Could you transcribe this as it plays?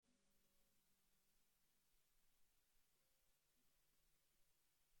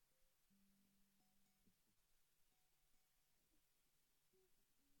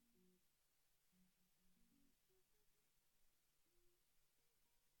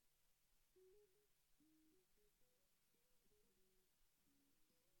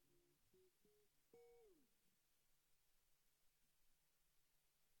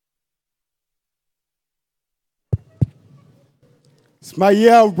It's my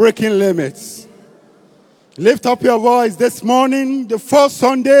year of breaking limits. Lift up your voice this morning, the first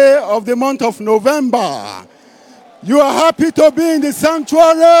Sunday of the month of November. You are happy to be in the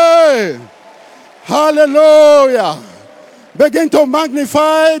sanctuary. Hallelujah. Begin to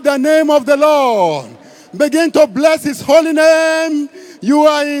magnify the name of the Lord. Begin to bless his holy name. You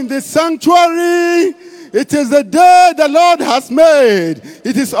are in the sanctuary. It is the day the Lord has made.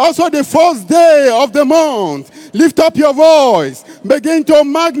 It is also the first day of the month. Lift up your voice. Begin to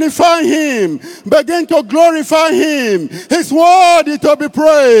magnify him. Begin to glorify him. His word is to be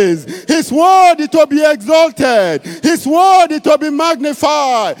praised. His word is to be exalted. His word is to be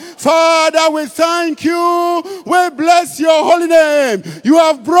magnified. Father, we thank you. We bless your holy name. You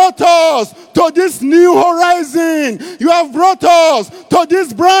have brought us to this new horizon. You have brought us to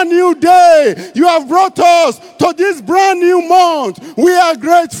this brand new day. You have brought us to this brand new month. We are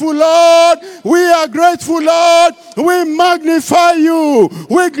grateful, Lord. We are grateful, Lord. We magnify you.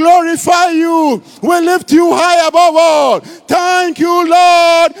 We glorify you. We lift you high above all. Thank you,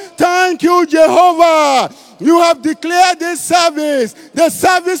 Lord. Thank you, Jehovah. You have declared this service, the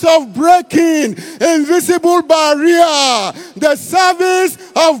service of breaking invisible barrier. The service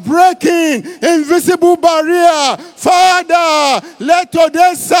of breaking invisible barrier. Father, let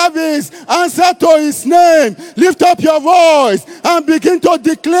today's service answer to his name. Lift up your voice and begin to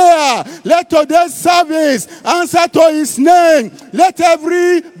declare. Let today's service answer to his name. Let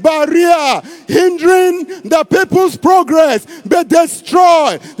every barrier hindering the people's progress be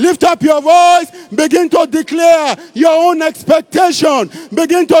destroyed. Lift up your voice. Begin to declare your own expectation.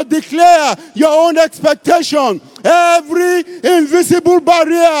 Begin to declare your own expectation. Every invisible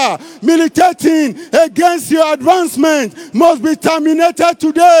barrier militating against your advancement must be terminated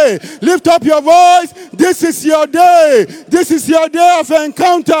today. Lift up your voice. This is your day. This is your day of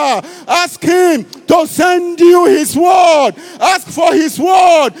encounter. Ask him to send you his word. Ask for his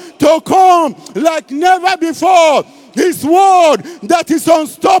word to come like never before. His word that is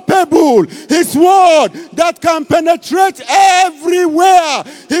unstoppable. His word that can penetrate everywhere.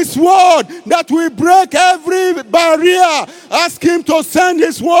 His word that will break every barrier. Ask him to send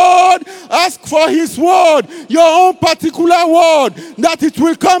his word. Ask for his word. Your own particular word. That it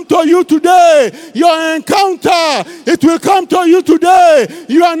will come to you today. Your encounter. It will come to you today.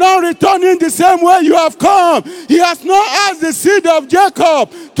 You are not returning the same way you have come. He has not asked the seed of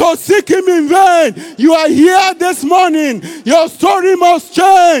Jacob to seek him in vain. You are here this morning. Your story must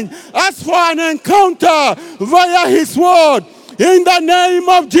change. Ask for an encounter via his word. In the name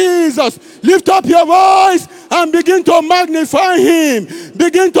of Jesus, lift up your voice and begin to magnify him.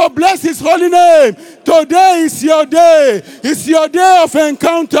 Begin to bless his holy name. Today is your day. It's your day of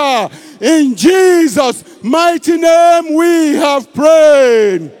encounter. In Jesus' mighty name we have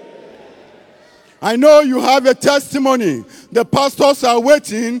prayed. I know you have a testimony. The pastors are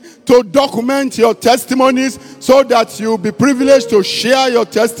waiting to document your testimonies so that you'll be privileged to share your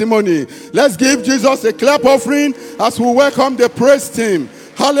testimony. Let's give Jesus a clap offering as we welcome the praise team.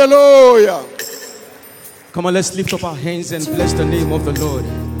 Hallelujah. Come on, let's lift up our hands and bless the name of the Lord.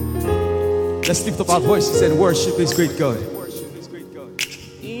 Let's lift up our voices and worship this great God.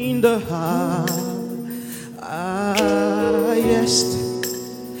 In the highest,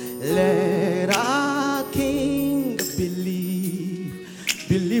 let our King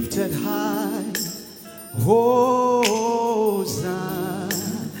be lifted high. Hosanna.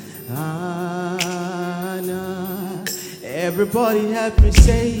 Everybody help me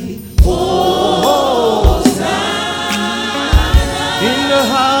say Hosanna. In the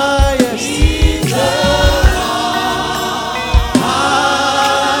highest. In the highest.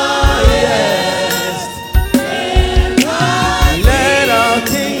 Let our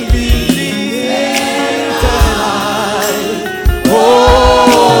King be lifted high. Hosanna.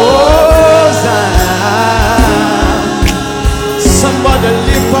 Somebody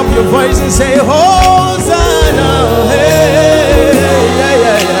lift up your voice and say Hosanna. Hey, yeah,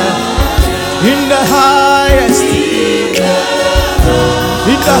 yeah, yeah. In the highest.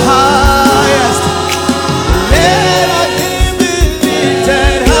 In the highest. Let our King be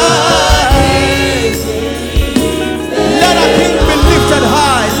lifted high. Let our King be lifted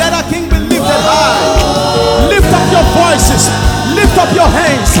high. Let our King be lifted high. Lift up your voices. Lift up your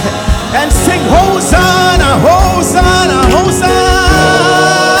hands and sing Hosanna, Hosanna, Hosanna.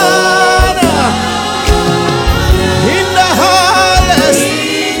 In the highest.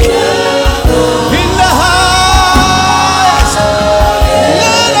 In the highest.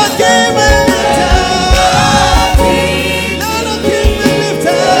 Let our King be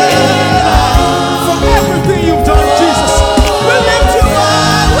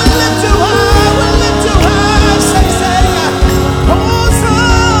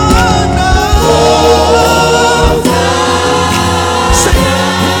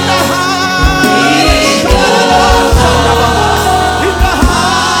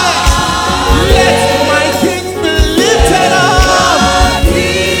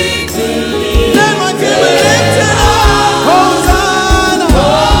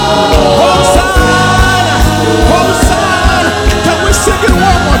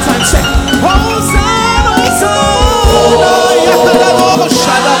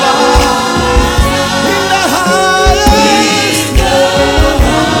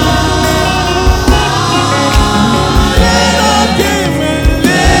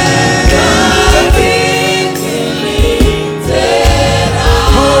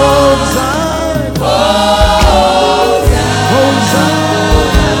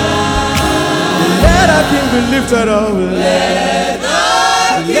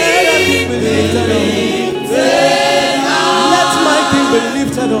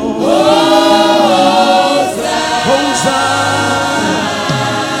lifted up. Hosanna.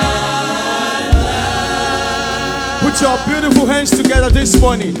 Put your beautiful hands together this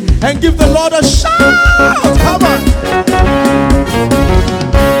morning and give the Lord a shout. Come on.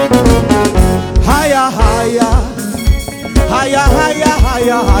 Higher, higher. Higher, higher,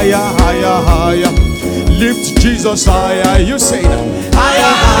 higher, higher, higher, higher. Lift Jesus higher. You say that.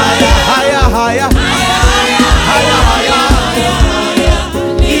 Higher, higher, higher, higher. Higher, higher.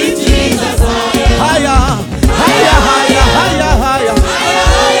 Lift Jesus higher. Higher, higher, higher, higher, higher.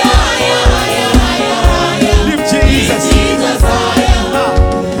 Lift Jesus higher.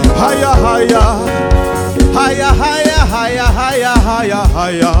 Higher, higher. Higher, higher, higher, higher, higher,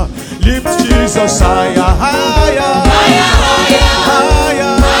 higher. Lift Jesus higher, higher, higher,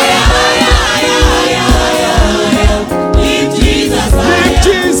 higher, lift Jesus higher, lift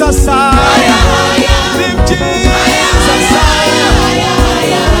Jesus higher, lift Jesus higher,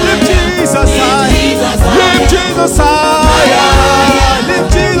 lift Jesus higher, lift Jesus higher, lift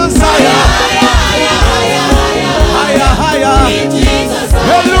Jesus higher, higher, higher,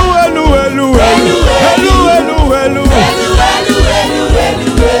 hello, hello, hello, hello, hello, hello, hello.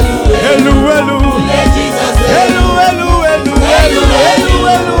 Hello, hello, hello, hello, hello, hello,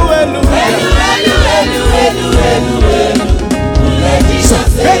 hello, hello.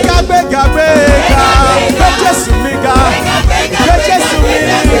 Bega, bega, bega, bega, sumiga, bega,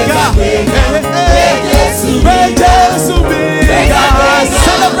 sumiga, bega, sumiga.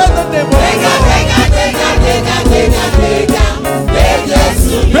 Celebrate the name of God.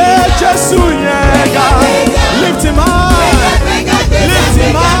 Bega, sumiga, lift him high. Lift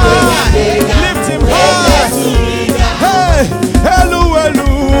him high, lift him high. Hey, hello, hello,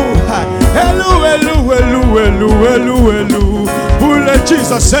 hello, hello, hello, hello, hello, hello. Who let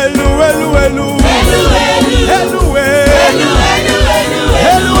Jesus? Hello, hello, hello, hello, hello, hello,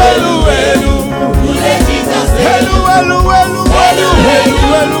 hello, hello. Who let Jesus? Hello, hello, hello, hello, hello,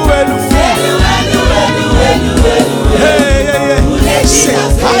 hello, hello. Hey, hey, hey.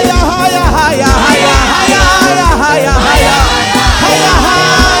 Higher, higher, higher, higher, higher, higher, higher. Higher,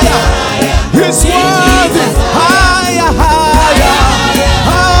 higher, His word is higher, higher,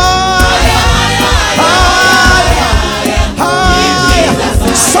 higher, higher, higher.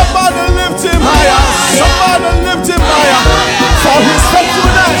 Somebody lift him higher, somebody lift him higher. For his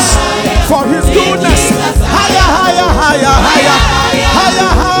faithfulness, for his goodness. Higher, higher, higher, higher,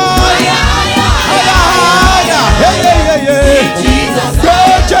 higher, higher, higher, higher. Hey, hey, hey, hey.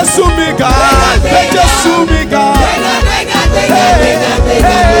 Jesus, me God, Jesus, me God. Hey,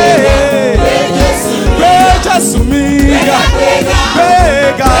 hey, Beja sumiga,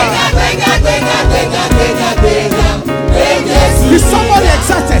 bega. Is somebody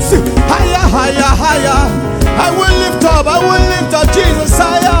excited? See, higher, higher, higher. I will lift up Jesus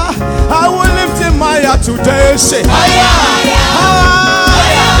higher. I will lift him higher today. Say higher,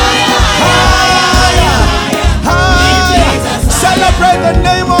 higher, higher, higher. Celebrate the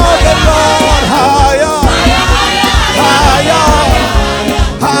name of the Lord. Higher, higher,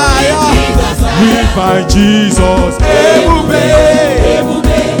 higher. Live by Jesus. Ebube,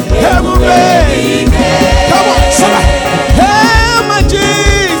 ebube. Come on, somebody. Hey, my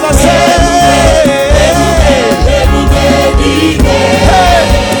Jesus. Hey,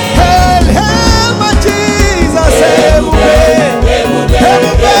 my Jesus. Ebube,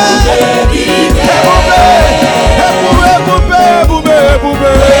 ebube,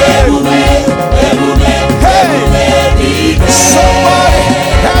 somebody,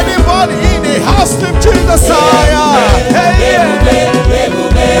 anybody in the house, lift Jesus higher. Hey,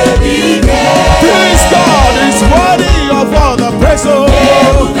 this God is worthy of all the praise.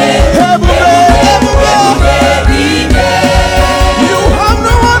 You have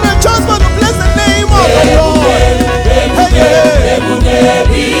no other choice but to bless the name of the Lord.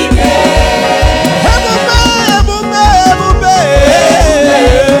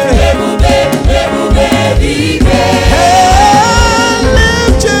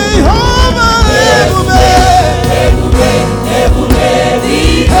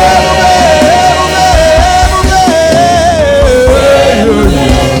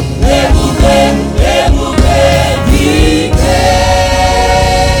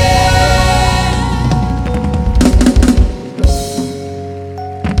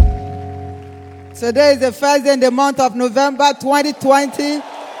 Today is the first day in the month of November 2020.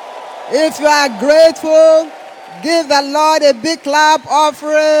 If you are grateful, give the Lord a big clap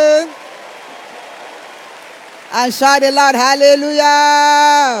offering and shout the Lord,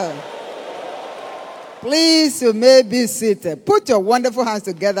 hallelujah. Please, you may be seated. Put your wonderful hands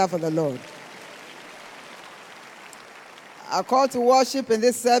together for the Lord. Our call to worship in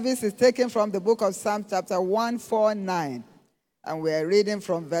this service is taken from the book of Psalm chapter 149. And we are reading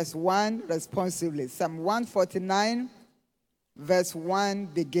from verse 1 responsively. Psalm 149, verse 1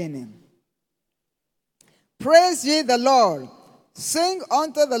 beginning. Praise ye the Lord. Sing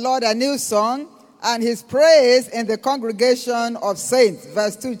unto the Lord a new song, and his praise in the congregation of saints.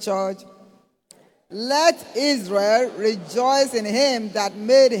 Verse 2, church. Let Israel rejoice in him that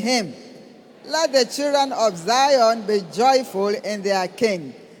made him. Let the children of Zion be joyful in their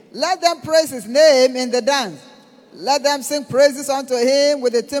king. Let them praise his name in the dance. Let them sing praises unto him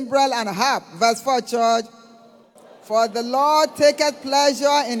with the timbrel and harp. Verse 4, church. For the Lord taketh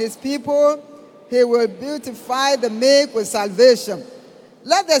pleasure in his people. He will beautify the meek with salvation.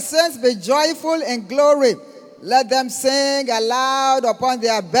 Let the saints be joyful in glory. Let them sing aloud upon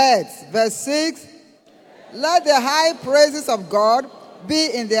their beds. Verse 6. Let the high praises of God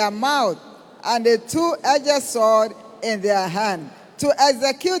be in their mouth, and a two-edged sword in their hand, to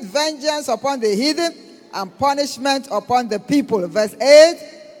execute vengeance upon the heathen and punishment upon the people. Verse 8.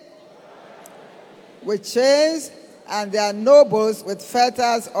 With chains and their nobles with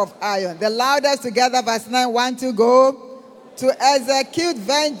fetters of iron. The loudest together, verse 9, 1, 2, go. To execute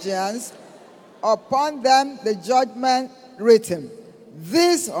vengeance upon them, the judgment written.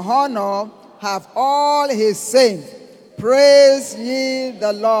 This honor have all his saints. Praise ye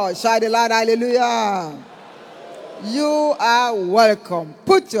the Lord. Shout it loud, hallelujah. You are welcome.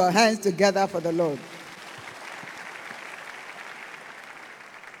 Put your hands together for the Lord.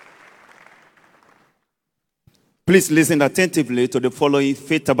 Please listen attentively to the following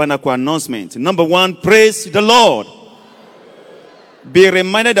Faith Tabernacle announcement. Number 1, praise the Lord. Be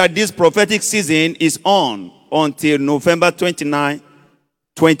reminded that this prophetic season is on until November 29,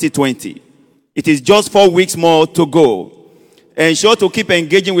 2020. It is just 4 weeks more to go. Ensure to keep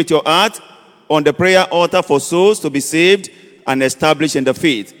engaging with your heart on the prayer altar for souls to be saved and established in the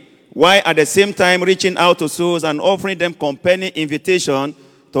faith, while at the same time reaching out to souls and offering them compelling invitation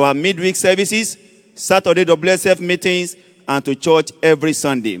to our midweek services, Saturday WSF meetings, and to church every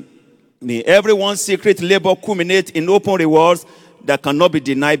Sunday. May everyone's secret labor culminate in open rewards that cannot be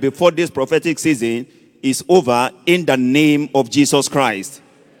denied before this prophetic season is over, in the name of Jesus Christ.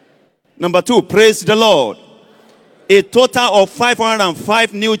 Number 2, praise the Lord. A total of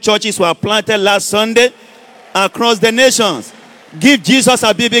 505 new churches were planted last Sunday across the nations. Give Jesus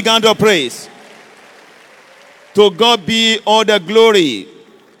a big hand of praise. To God be all the glory.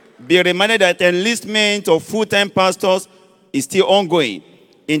 Be reminded that enlistment of full-time pastors is still ongoing.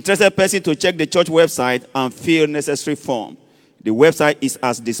 Interested person to check the church website and fill necessary form. The website is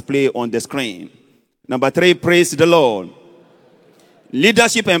as displayed on the screen. Number 3, praise the Lord.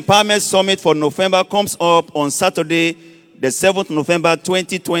 Leadership Empowerment Summit for November comes up on Saturday, the 7th November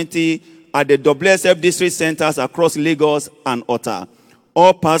 2020 at the WSF district centers across Lagos and Otta.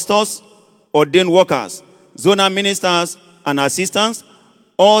 All pastors, ordained workers, zonal ministers and assistants,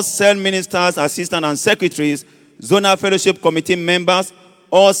 all cell ministers, assistants and secretaries, zonal fellowship committee members,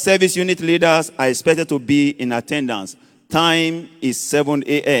 all service unit leaders are expected to be in attendance. Time is 7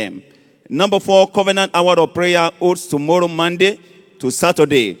 a.m. Number 4, Covenant Hour of Prayer holds tomorrow Monday to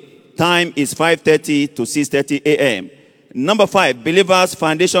Saturday. Time is 5:30 to 6:30 a.m. Number 5, Believers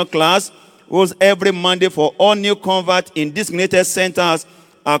Foundation class holds every Monday for all new converts in designated centers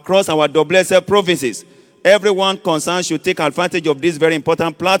across our WSF provinces. Everyone concerned should take advantage of this very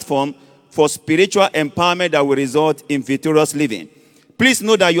important platform for spiritual empowerment that will result in victorious living. Please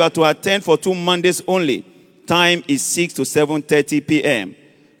know that you are to attend for 2 Mondays only. Time is 6 to 7:30 p.m.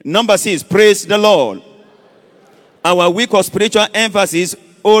 Number 6, praise the Lord. Our week of spiritual emphasis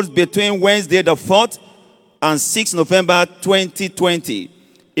holds between Wednesday the 4th and 6th November 2020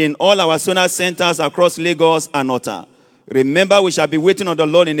 in all our zonal centers across Lagos and Otta. Remember, we shall be waiting on the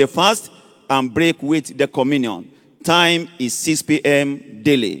Lord in the fast and break with the communion. Time is 6 p.m.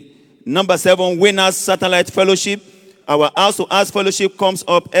 daily. Number 7, Winners Satellite Fellowship. Our House to House Fellowship comes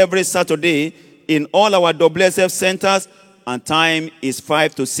up every Saturday in all our WSF centers, and time is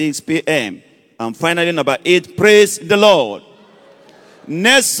 5 to 6 p.m. And finally, number 8, praise the Lord.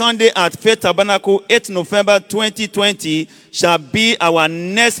 Next Sunday at Faith Tabernacle, 8th November 2020, shall be our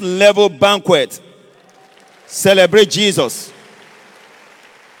next level banquet. Celebrate Jesus.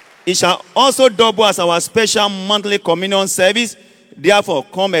 It shall also double as our special monthly communion service. Therefore,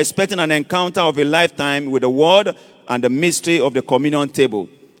 come expecting an encounter of a lifetime with the word and the mystery of the communion table.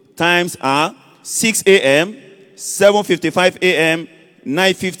 Times are 6 a.m., 7:55 a.m.,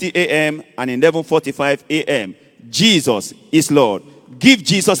 9:50 a.m., and 11:45 a.m. Jesus is Lord. Give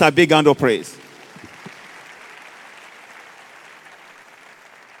Jesus a big hand of praise.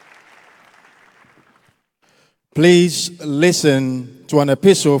 Please listen to an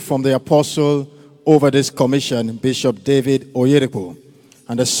epistle from the apostle over this commission, Bishop David Oyedepo.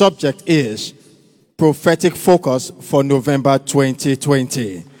 And the subject is prophetic focus for November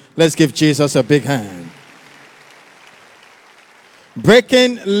 2020. Let's give Jesus a big hand.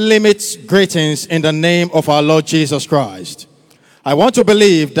 Breaking limits greetings in the name of our Lord Jesus Christ. I want to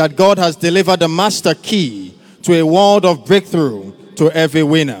believe that God has delivered the master key to a world of breakthrough to every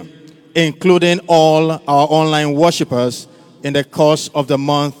winner, including all our online worshipers in the course of the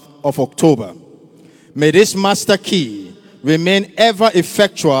month of October. May this master key remain ever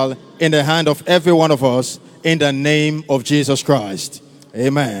effectual in the hand of every one of us in the name of Jesus Christ.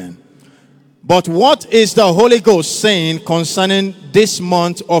 Amen. But what is the Holy Ghost saying concerning this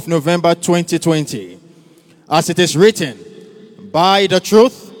month of November 2020? As it is written, buy the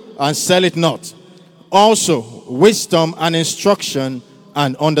truth and sell it not. Also, wisdom and instruction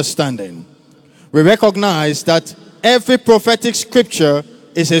and understanding. We recognize that every prophetic scripture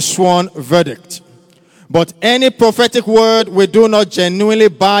is a sworn verdict. But any prophetic word we do not genuinely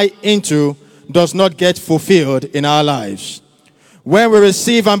buy into does not get fulfilled in our lives. When we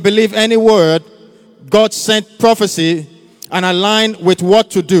receive and believe any word, God-sent prophecy, and align with what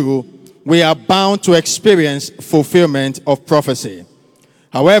to do, we are bound to experience fulfillment of prophecy.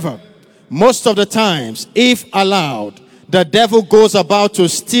 However, most of the times, if allowed, the devil goes about to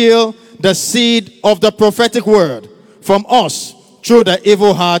steal the seed of the prophetic word from us through the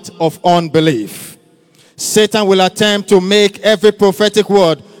evil heart of unbelief. Satan will attempt to make every prophetic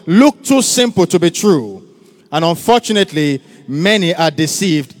word look too simple to be true. And unfortunately, many are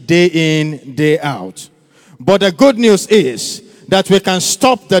deceived day in, day out. But the good news is that we can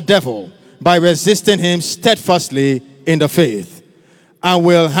stop the devil by resisting him steadfastly in the faith. And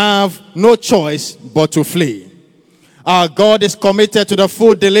we'll have no choice but to flee. Our God is committed to the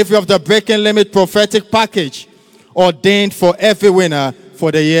full delivery of the breaking limit prophetic package ordained for every winner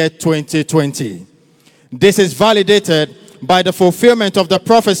for the year 2020. This is validated by the fulfillment of the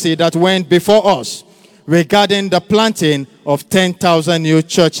prophecy that went before us regarding the planting of 10,000 new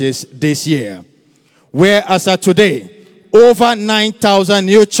churches this year. Where as of today, over 9,000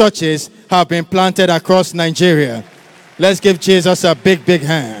 new churches have been planted across Nigeria. Let's give Jesus a big, big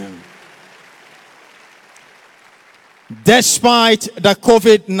hand. Despite the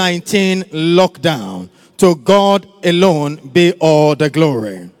COVID-19 lockdown, to God alone be all the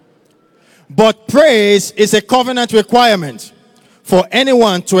glory. But praise is a covenant requirement for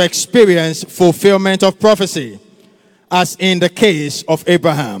anyone to experience fulfillment of prophecy, as in the case of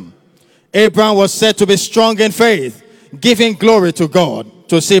Abraham. Abraham was said to be strong in faith, giving glory to God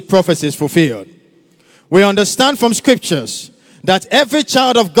to see prophecies fulfilled. We understand from scriptures that every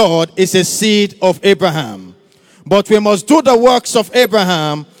child of God is a seed of Abraham, but we must do the works of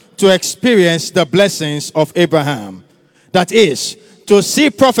Abraham to experience the blessings of Abraham. That is, to see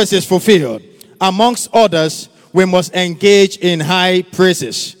prophecies fulfilled. Amongst others, we must engage in high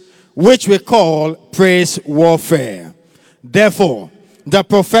praises, which we call praise warfare. Therefore, the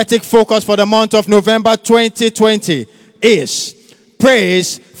prophetic focus for the month of November 2020 is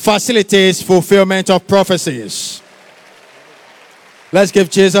praise facilitates fulfillment of prophecies. Let's give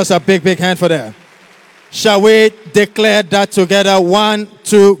Jesus a big, big hand for that. Shall we declare that together? 1,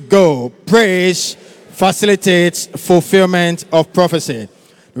 2, go. Praise facilitates fulfillment of prophecy.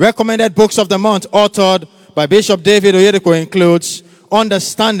 Recommended books of the month authored by Bishop David Oyedepo includes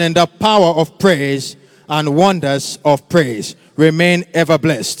Understanding the Power of Praise and Wonders of Praise. Remain ever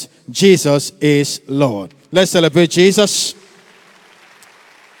blessed. Jesus is Lord. Let's celebrate Jesus.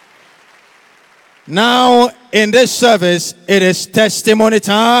 Now, in this service, it is testimony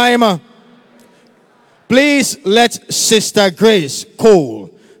time. Please let Sister Grace Cole,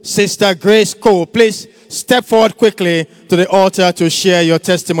 please step forward quickly to the altar to share your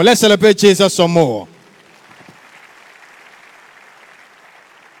testimony. Let's celebrate Jesus some more.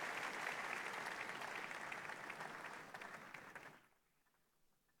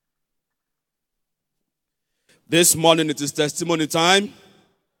 This morning it is testimony time.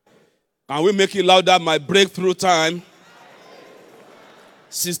 Can we make it louder? My breakthrough time.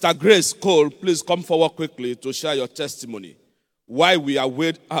 Sister Grace Cole, please come forward quickly to share your testimony. While we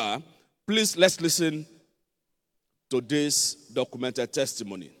await her, please let's listen to this documented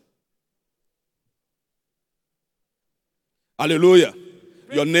testimony. Hallelujah.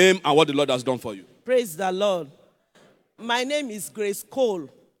 Your name and what the Lord has done for you. Praise the Lord. My name is Grace Cole.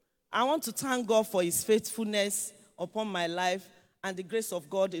 I want to thank God for his faithfulness upon my life and the grace of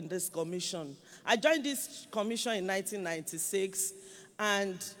God in this commission. I joined this commission in 1996,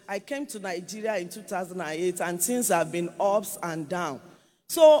 and I came to Nigeria in 2008, and things have been ups and downs.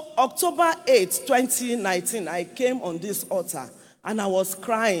 So October 8, 2019, I came on this altar and I was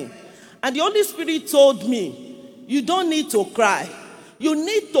crying. And the Holy Spirit told me, you don't need to cry. You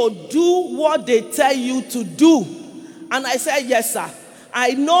need to do what they tell you to do. And I said, yes, sir.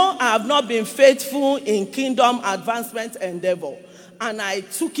 I know I have not been faithful in kingdom advancement endeavor. And I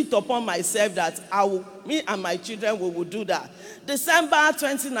took it upon myself that me and my children, we will do that. December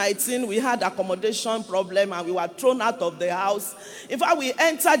 2019, we had accommodation problem and we were thrown out of the house. In fact, we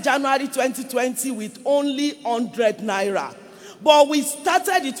entered January 2020 with only 100 naira. But we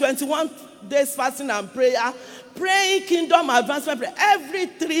started the 21 days fasting and prayer, praying kingdom advancement prayer every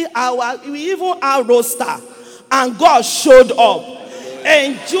 3 hours. We even had roster. And God showed up.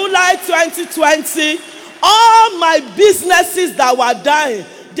 In July 2020, all my businesses that were dying,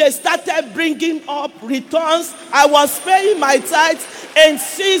 they started bringing up returns. I was paying my tithes in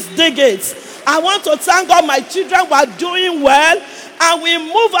 6 digits. I want to thank God my children were doing well. And we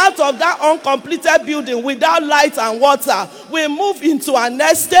moved out of that uncompleted building without light and water. We moved into an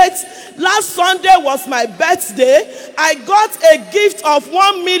estate. Last Sunday was my birthday. I got a gift of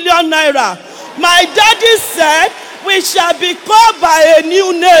 1 million naira. My daddy said, we shall be called by a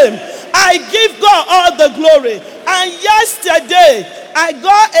new name. I give God all the glory. And yesterday, I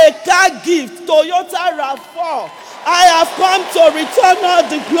got a car gift, Toyota RAV4. I have come to return all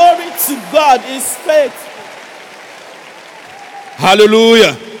the glory to God, His faith.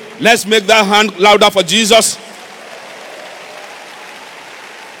 Hallelujah. Let's make that hand louder for Jesus.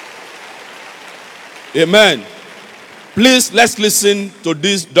 Amen. Please, let's listen to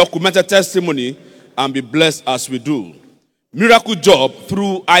this documented testimony and be blessed as we do. Miracle job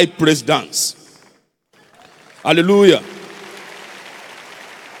through high praise dance. Hallelujah.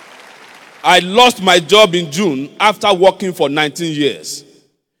 I lost my job in June after working for 19 years.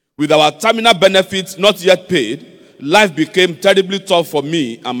 With our terminal benefits not yet paid, life became terribly tough for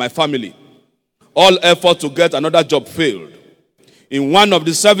me and my family. All effort to get another job failed. In one of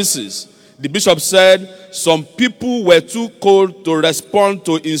the services, the bishop said some people were too cold to respond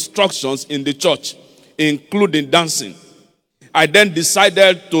to instructions in the church, including dancing. I then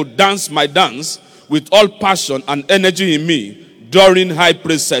decided to dance my dance with all passion and energy in me during high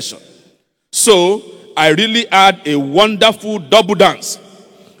praise session. So, I really had a wonderful double dance.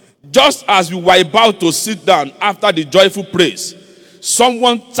 Just as we were about to sit down after the joyful praise,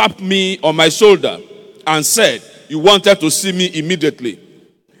 someone tapped me on my shoulder and said he wanted to see me immediately.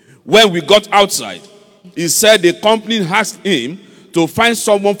 When we got outside, he said the company asked him to find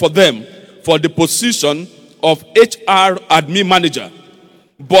someone for them for the position of HR admin manager.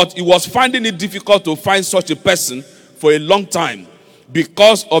 But he was finding it difficult to find such a person for a long time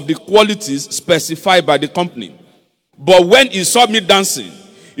because of the qualities specified by the company. But when he saw me dancing,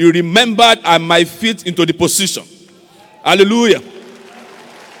 he remembered I might fit into the position. Hallelujah.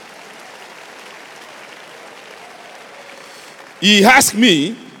 He asked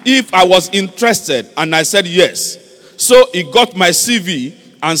me if I was interested, and I said yes. So he got my CV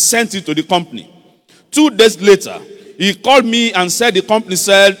and sent it to the company. 2 days later, he called me and said the company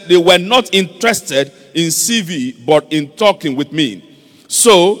said they were not interested in CV, but in talking with me.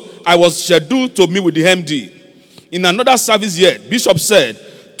 So I was scheduled to meet with the MD. In another service yet, Bishop said,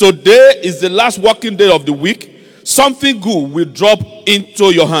 today is the last working day of the week. Something good will drop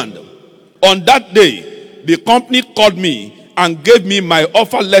into your hand. On that day, the company called me and gave me my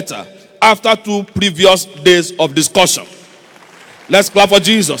offer letter after 2 previous days of discussion. Let's clap for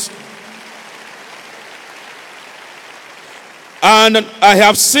Jesus. And I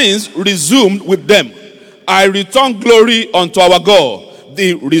have since resumed with them. I return glory unto our God,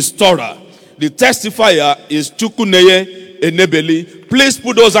 the restorer. The testifier is Chukuneye Enebeli. Please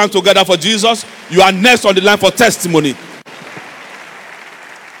put those hands together for Jesus. You are next on the line for testimony.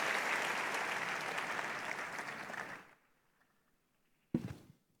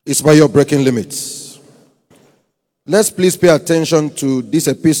 It's by your breaking limits. Let's please pay attention to this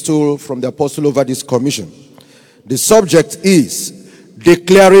epistle from the apostle over this commission. The subject is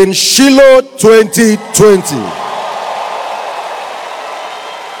Declaring Shiloh 2020.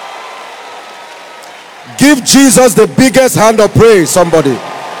 Give Jesus the biggest hand of praise, somebody.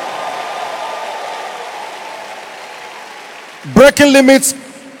 Breaking limits,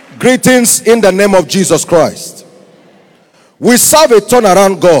 greetings in the name of Jesus Christ. We serve a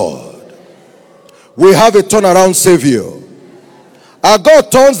turnaround God. We have a turnaround Savior. Our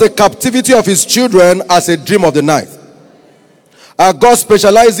God turns the captivity of his children as a dream of the night. Our God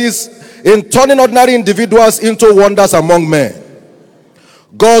specializes in turning ordinary individuals into wonders among men.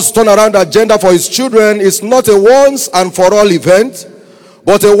 God's turnaround agenda for his children is not a once and for all event,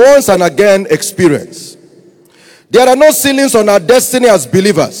 but a once and again experience. There are no ceilings on our destiny as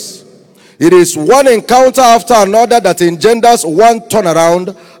believers. It is one encounter after another that engenders one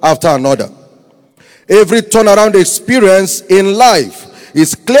turnaround after another. Every turnaround experience in life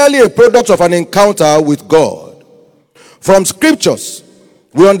is clearly a product of an encounter with God. From scriptures,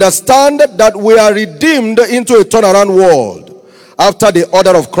 we understand that we are redeemed into a turnaround world after the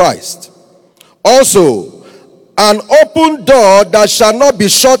order of Christ. Also, an open door that shall not be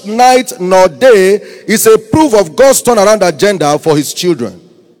shut night nor day is a proof of God's turnaround agenda for his children.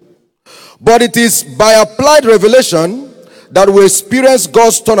 But it is by applied revelation that we experience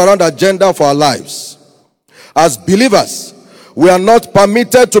God's turnaround agenda for our lives. As believers, we are not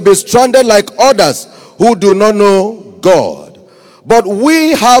permitted to be stranded like others who do not know God. But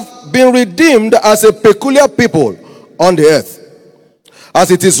we have been redeemed as a peculiar people on the earth.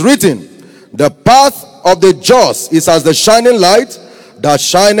 As it is written, the path of the just is as the shining light that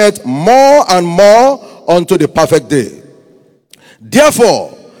shineth more and more unto the perfect day.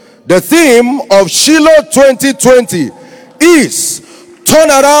 Therefore, the theme of Shiloh 2020 is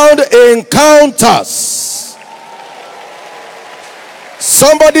turnaround encounters.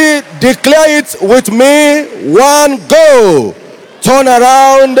 Somebody declare it with me. One, go.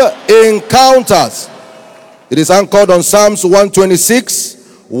 Turnaround encounters. It is anchored on Psalms 126,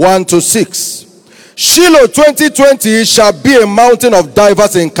 1-6. Shiloh 2020 shall be a mountain of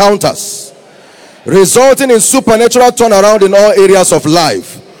diverse encounters, resulting in supernatural turnaround in all areas of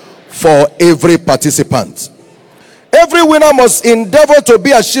life for every participant. Every winner must endeavor to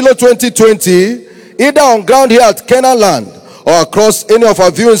be at Shiloh 2020, either on ground here at Canaan Land or across any of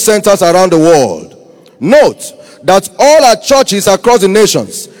our viewing centers around the world. Note that all our churches across the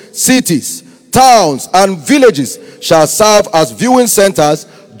nations, cities, towns, and villages shall serve as viewing centers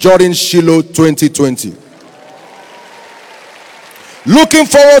during Shiloh 2020. Looking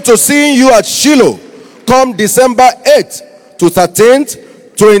forward to seeing you at Shiloh come December 8th to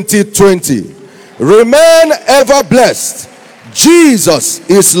 13th, 2020. Remain ever blessed. Jesus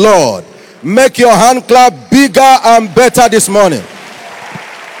is Lord. Make your hand clap bigger and better this morning.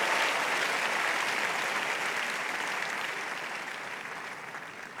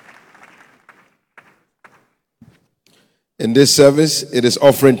 In this service, it is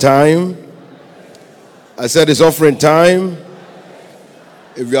offering time. I said it's offering time.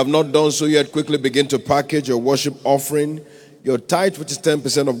 If you have not done so yet, quickly begin to package your worship offering, your tithe, which is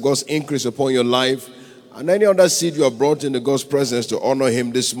 10% of God's increase upon your life, and any other seed you have brought into God's presence to honor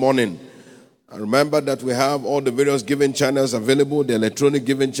him this morning. And remember that we have all the various giving channels available. The electronic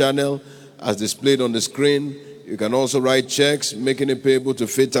giving channel as displayed on the screen. You can also write checks, making it payable to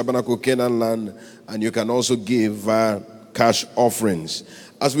Faith Tabernacle Canaan Land, and you can also give cash offerings.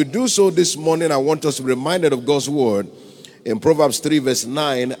 As we do so this morning, I want us to be reminded of God's word in Proverbs 3 verse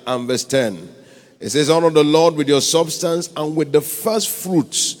 9 and verse 10. It says, honor the Lord with your substance and with the first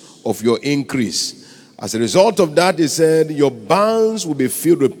fruits of your increase. As a result of that, he said, your barns will be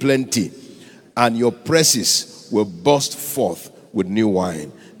filled with plenty and your presses will burst forth with new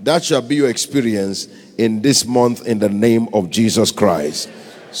wine. That shall be your experience in this month in the name of Jesus Christ.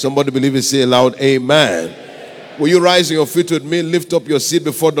 Somebody believe it, say aloud, amen. Will you rise on your feet with me? Lift up your seat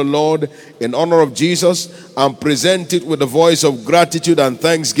before the Lord in honor of Jesus and present it with a voice of gratitude and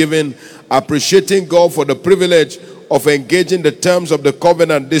thanksgiving, appreciating God for the privilege of engaging the terms of the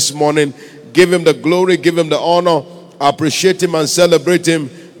covenant this morning. Give him the glory, give him the honor, appreciate him and celebrate him,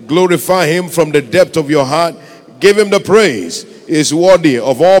 glorify him from the depth of your heart. Give him the praise. He is worthy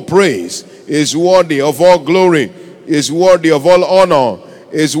of all praise. He is worthy of all glory. He is worthy of all honor.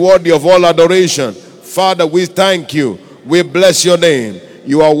 He is worthy of all adoration. Father, we thank you. We bless your name.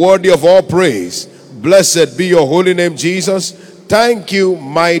 You are worthy of all praise. Blessed be your holy name, Jesus. Thank you,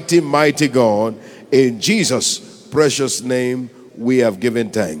 mighty, mighty God. In Jesus' precious name, we have given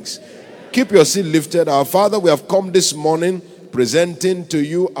thanks. Keep your seat lifted. Our Father, we have come this morning presenting to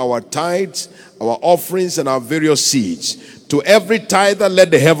you our tithes, our offerings, and our various seeds. To every tither,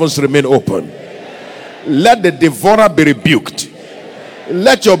 let the heavens remain open. Let the devourer be rebuked.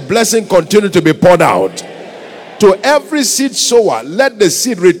 Let your blessing continue to be poured out. To every seed sower, let the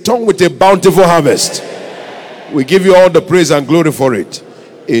seed return with a bountiful harvest. We give you all the praise and glory for it.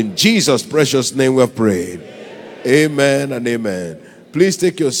 In Jesus' precious name we have prayed. Amen and amen. Please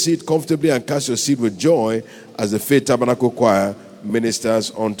take your seat comfortably and cast your seat with joy as the Faith Tabernacle Choir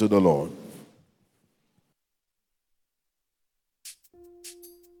ministers unto the Lord.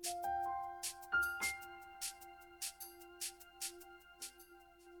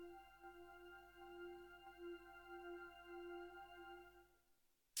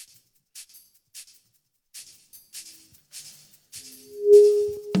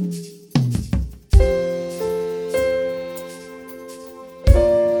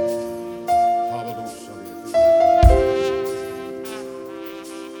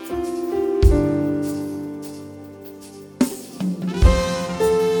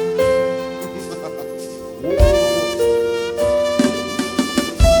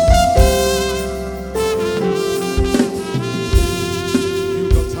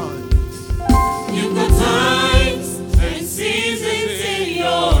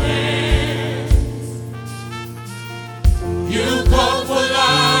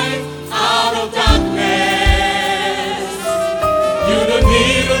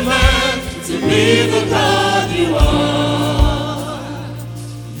 be the God you are.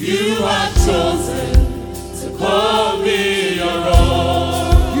 You are chosen to call me your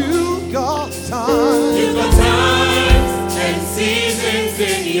own. You got time. You got times and seasons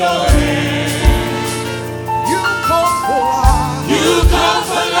in your hand. You come for life. You come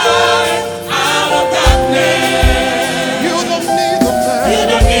for life out of darkness. You don't need a man. You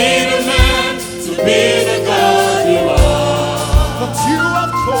don't need a man to be the God you are. But you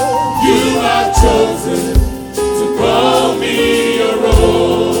are told. You are chosen to call me your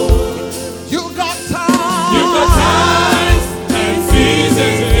own. You got time. You got times and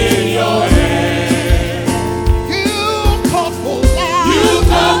seasons in your hand. You come for life. You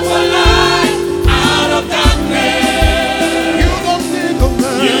come for life out of darkness. You don't need a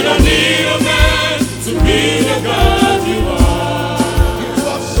man. You don't need a man to be the God you are. You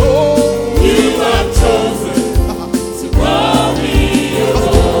are so. You are chosen to call me your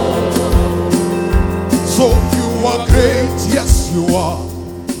own. So you are great, yes you are.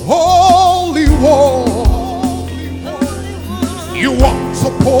 Holy One. You walked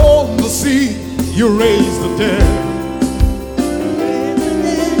upon the sea, you raised the dead.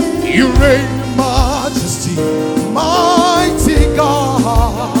 You reign in majesty, mighty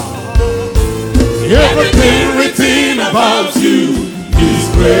God. Everything written about you is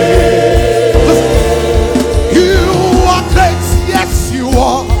great. You are great, yes you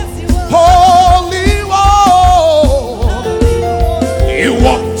are. Holy One. You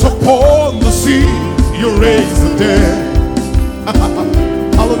walked upon the sea, you raised the dead.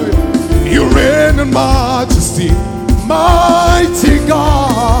 Hallelujah. You reign in majesty, mighty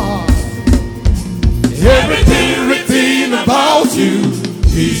God. Everything written about you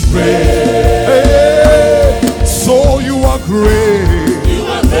is great. Hey, so you are great. You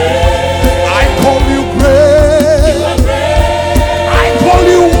are great. I call you great. You are great. I call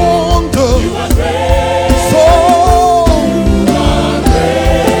you wonder. You are great. So You are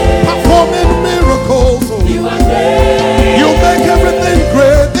great. performing miracles. You are great. You make everything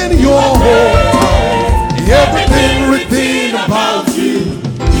great in your own time. Everything written about you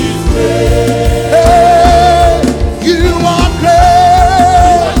is great. Hey, you are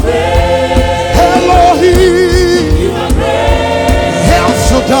great. Elohim. You are great. El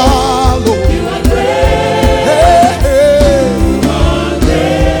Shaddai. You are great. Hey, hey. You are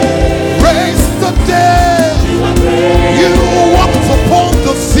great. Raise the dead. You are great. You walked upon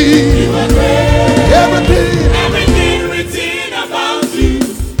the sea. You are great. Everything Everything written about you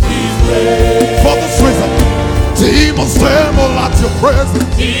is great. for this reason. Demons tremble at your presence.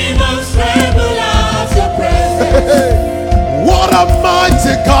 Demons tremble at your presence. Hey, what a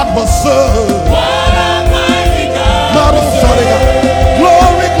mighty God we serve. What a mighty God. Not a sorry God.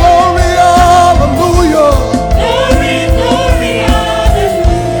 Glory, glory, hallelujah. Glory, glory,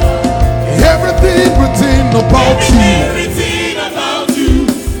 hallelujah. Everything written about you. Everything written about you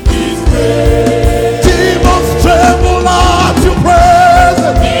is great. Demons tremble at your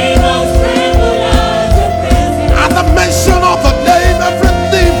presence. Demons tremble at your presence. At the mention of the name,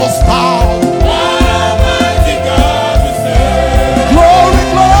 everything must bow. What a mighty God we serve. Glory,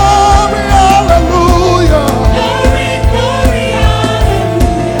 glory, hallelujah. Glory, glory,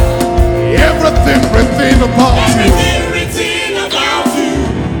 hallelujah. Everything written about you. Everything written about you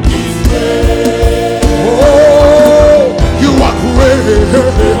is great. Oh, you are great. You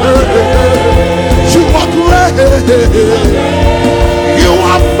are great. You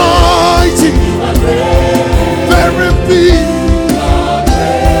are mighty. Very big.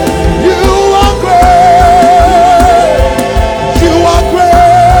 You are great. You are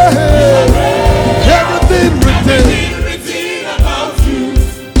great. Everything written. Everything written about you.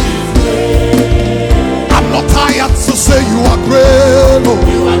 I'm not tired to say you are great. Oh.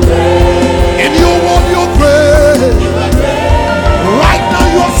 You are great. In your word, you're great. You are great. Right now,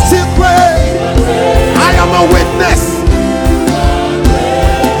 you're still great. You are great. I am a witness.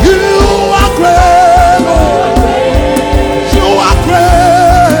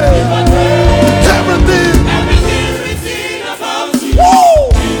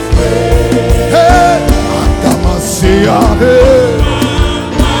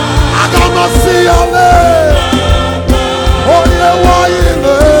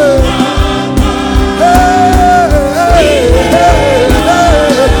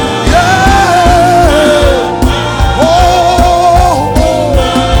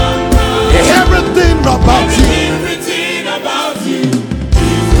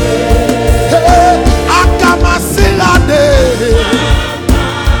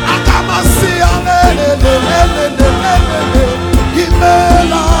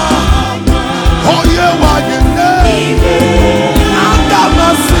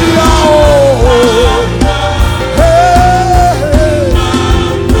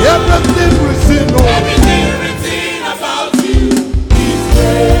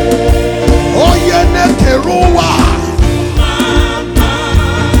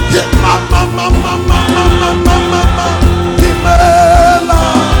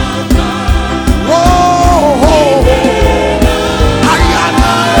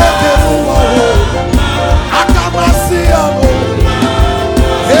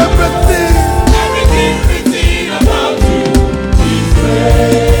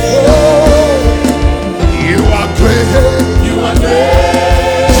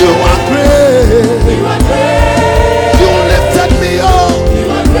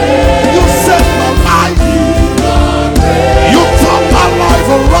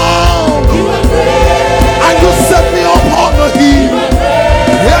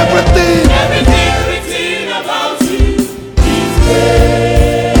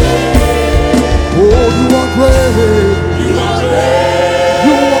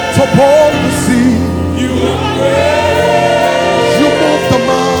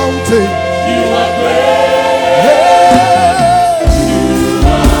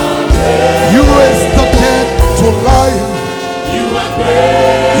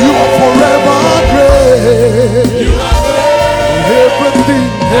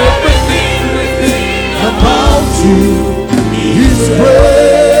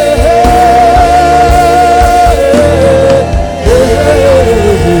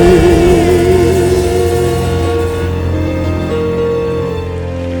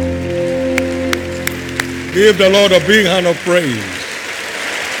 Give the Lord a big hand of praise.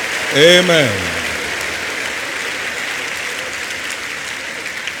 Amen.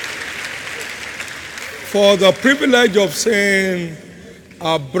 For the privilege of saying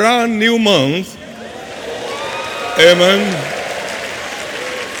a brand new month, amen,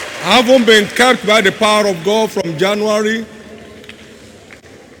 haven't been kept by the power of God from January.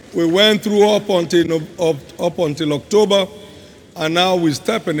 We went through up until October, and now we're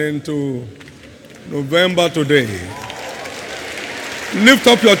stepping into November today. Lift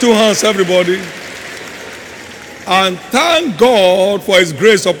up your two hands, everybody, and thank God for His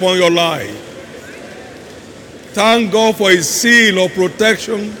grace upon your life. Thank God for His seal of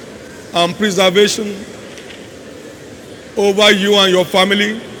protection and preservation over you and your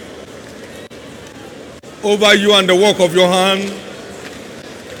family, over you and the work of your hand.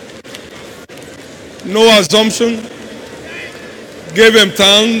 No assumption. Give Him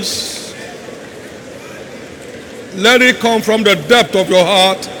thanks. Let it come from the depth of your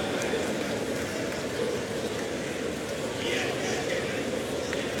heart.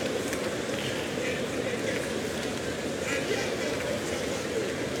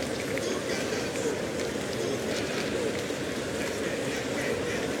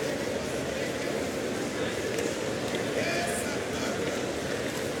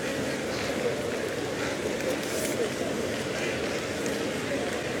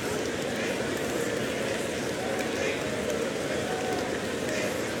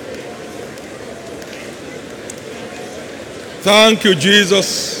 Thank you,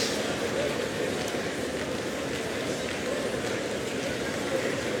 Jesus.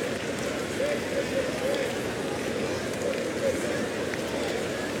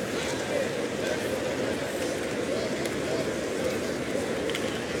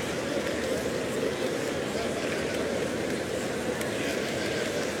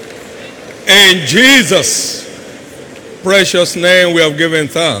 In Jesus' precious name we have given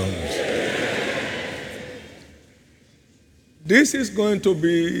thanks. This is going to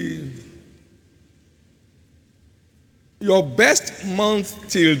be your best month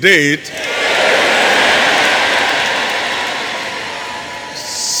till date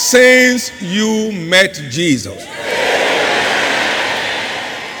since you met Jesus.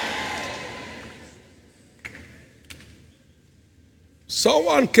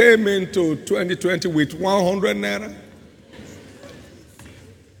 Someone came into 2020 with 100 naira,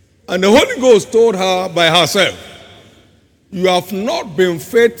 and the Holy Ghost told her by herself, you have not been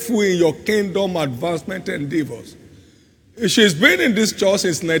faithful in your kingdom advancement endeavors. She's been in this church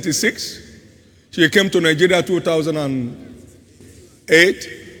since 1996. She came to Nigeria 2008.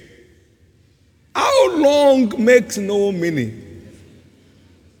 How long makes no meaning.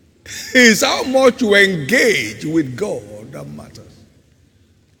 It's how much you engage with God that matters.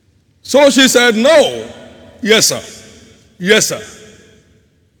 So she said, no. Yes, sir. Yes, sir.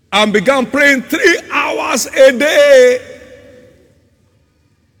 And began praying 3 hours a day.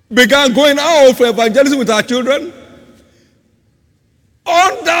 Began going out for evangelism with our children.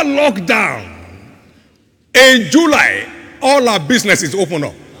 Under lockdown, in July, all our businesses open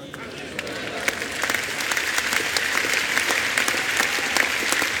up.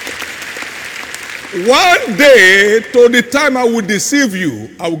 One day, to the time I would deceive you,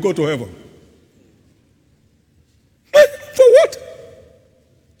 I will go to heaven. For what?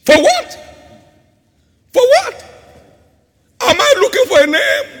 For what? For what? Am I looking for a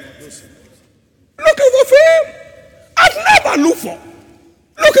name? Looking for fame? I've never looked for.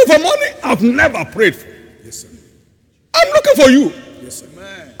 Looking for money? I've never prayed for. Yes, sir. I'm looking for you. Yes, sir.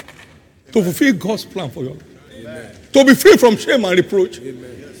 Amen. To fulfill God's plan for you. Amen. To be free from shame and reproach.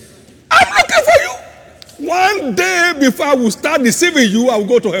 Amen. Yes. I'm looking for you. One day before I will start deceiving you, I will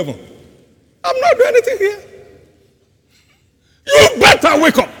go to heaven. I'm not doing anything here. You better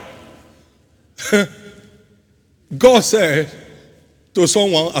wake up. God said to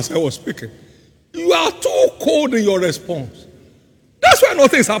someone as I was speaking, you are too cold in your response. That's why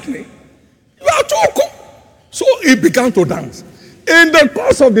nothing is happening. You are too cold. So he began to dance. In the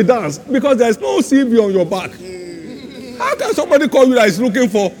course of the dance, because there is no CV on your back, how can somebody call you that is looking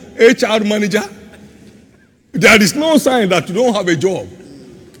for HR manager? There is no sign that you don't have a job.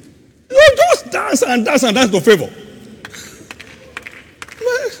 You just dance and dance and dance to favor.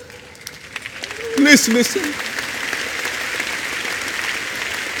 Please listen.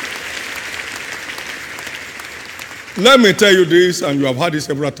 Let me tell you this, and you have heard this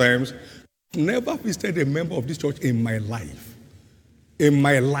several times. I've never visited a member of this church in my life. In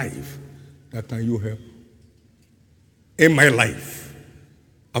my life. That can you help? In my life.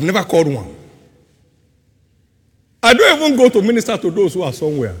 I've never called one. I don't even go to minister to those who are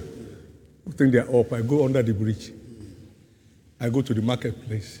somewhere. I think they are up. I go under the bridge. I go to the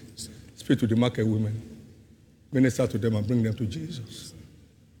marketplace, speak to the market women, minister to them and bring them to Jesus.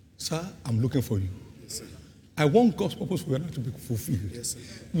 Sir, I'm looking for you. Yes, I want God's purpose for your life to be fulfilled. yes,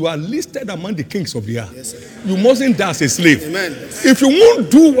 You are listed among the kings of the earth. yes, You mustn't die as a slave. Amen. If you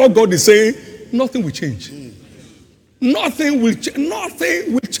won't do what God is saying, nothing will change. Nothing will change.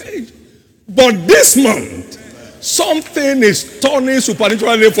 Nothing will change. But this month, something is turning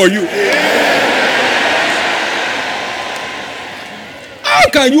supernaturally for you. How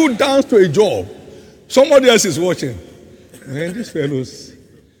can you dance to a job? Somebody else is watching. Man, these fellows,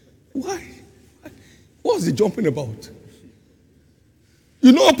 why? What's the jumping about?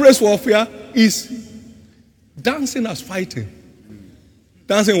 You know, praise warfare is dancing as fighting.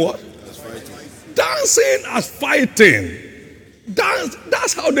 Dancing what? As fighting. Dancing as fighting.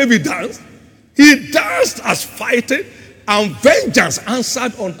 That's how David danced. He danced as fighting, and vengeance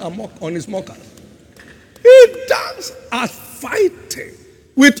answered on his mockers. He danced as fighting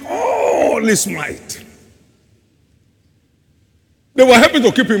with all his might. They were happy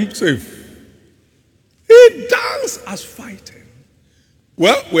to keep him safe. He danced as fighting.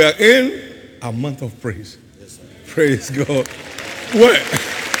 Well, we are in a month of praise. Yes, Praise God. Well,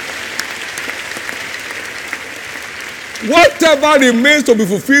 whatever remains to be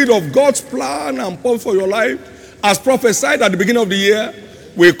fulfilled of God's plan and purpose for your life, as prophesied at the beginning of the year,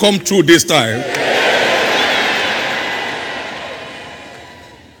 will come true this time.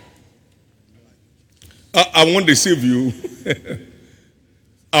 I won't deceive you.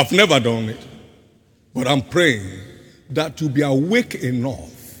 I've never done it. But I'm praying that you be awake enough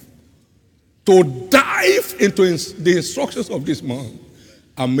to dive into the instructions of this month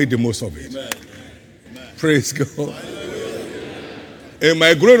and make the most of it. Amen. Praise God. In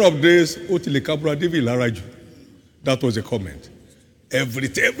my growing up days, that was a comment.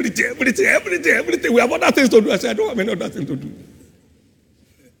 Everything. We have other things to do. I said, I don't have any other thing to do.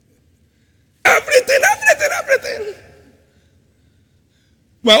 Everything.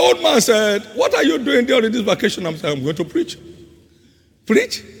 My old man said, what are you doing during this vacation? I'm saying, I'm going to preach.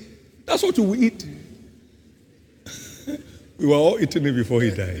 Preach? That's what you will eat. We were all eating it before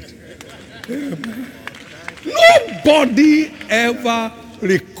he died. Nobody ever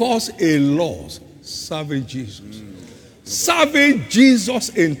records a loss serving Jesus. Serving Jesus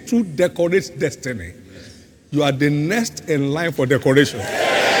in true decorates destiny. You are the next in line for decoration.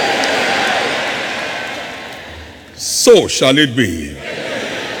 So shall it be.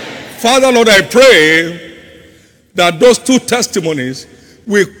 Father, Lord, I pray that those two testimonies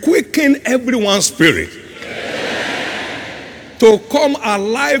will quicken everyone's spirit to come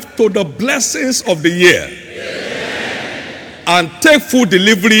alive to the blessings of the year and take full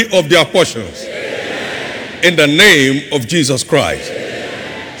delivery of their portions. In the name of Jesus Christ.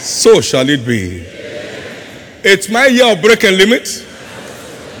 So shall it be. It's my year of breaking limits.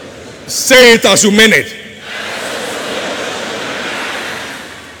 Say it as you mean it.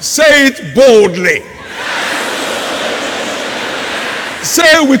 Say it boldly. Say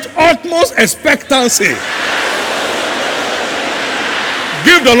it with utmost expectancy.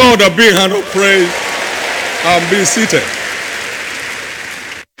 Give the Lord a big hand of praise and be seated.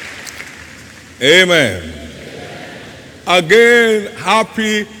 Amen. Again,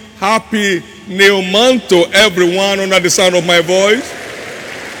 happy new month to everyone under the sound of my voice.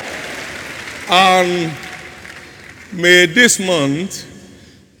 And may this month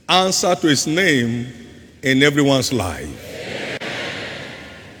answer to his name in everyone's life.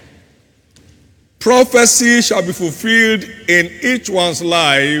 Prophecy shall be fulfilled in each one's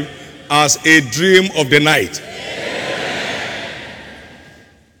life as a dream of the night.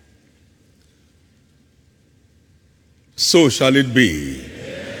 So shall it be.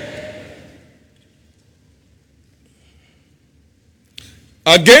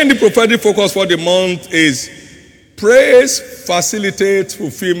 Again, the prophetic focus for the month is praise facilitates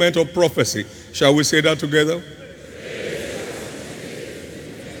fulfillment of prophecy. Shall we say that together?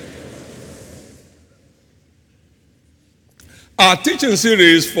 Our teaching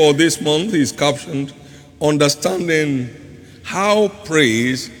series for this month is captioned Understanding How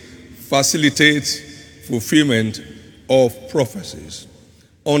Praise Facilitates Fulfillment of Prophecies.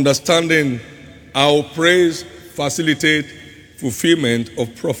 Understanding how praise facilitates fulfillment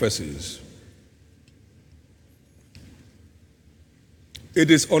of prophecies.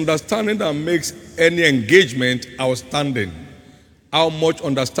 It is understanding that makes any engagement outstanding. How much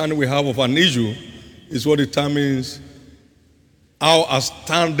understanding we have of an issue is what determines how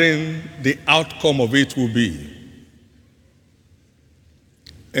outstanding the outcome of it will be.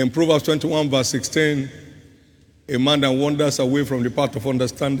 In Proverbs 21 verse 16, a man that wanders away from the path of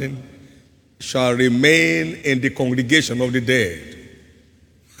understanding shall remain in the congregation of the dead.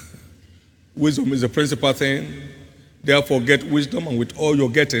 Wisdom is the principal thing. Therefore, get wisdom, and with all you're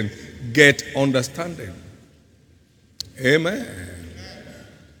getting, get understanding. Amen.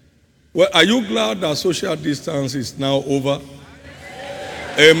 Well, are you glad that social distance is now over?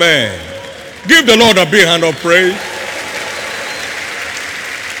 Amen. Give the Lord a big hand of praise.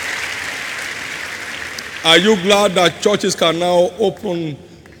 Are you glad that churches can now open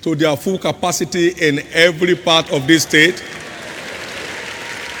to their full capacity in every part of this state?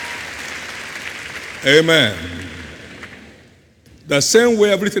 Amen. The same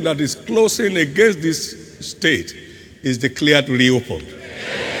way everything that is closing against this state is declared reopened.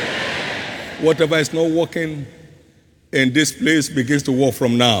 Whatever is not working in this place begins to work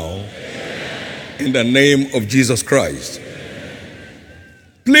from now. In the name of Jesus Christ.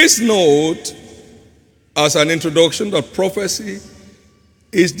 Please note, as an introduction, that prophecy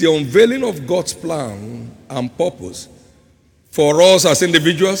is the unveiling of God's plan and purpose for us as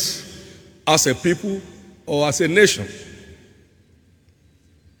individuals, as a people, or as a nation.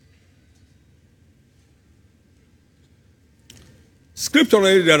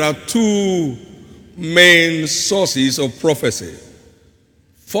 Scripturally, there are two main sources of prophecy.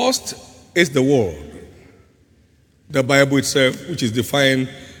 First is the Word, the Bible itself, which is defined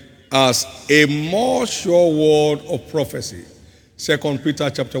as a more sure word of prophecy. 2 Peter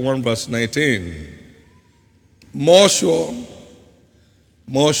chapter 1, verse 19. More sure.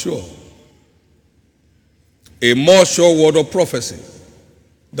 A more sure word of prophecy,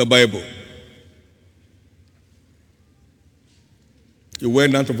 the Bible. You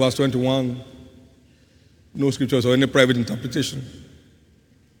went down to verse 21, no scriptures or any private interpretation.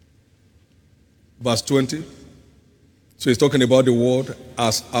 Verse 20, so he's talking about the word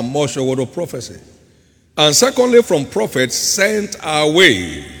as a more sure word of prophecy. And secondly, from prophets sent our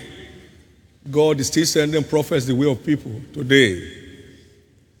way. God is still sending prophets the way of people today.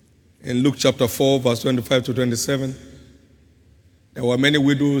 In Luke chapter 4, verse 25 to 27, there were many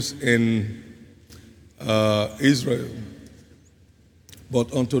widows in Israel,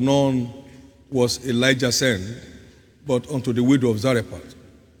 but unto none was Elijah sent, but unto the widow of Zarephath.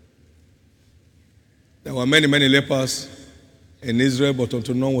 There were many lepers in Israel, but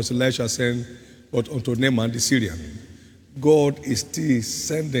unto none was Elisha sent, but unto Naaman the Syrian. God is still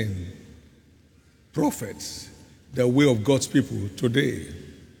sending prophets the way of God's people today.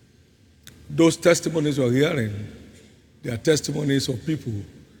 Those testimonies we're hearing, they are testimonies of people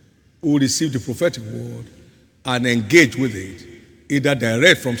who receive the prophetic word and engage with it, either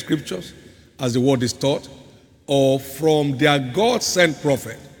direct from scriptures, as the word is taught, or from their God-sent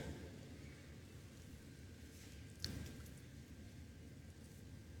prophet.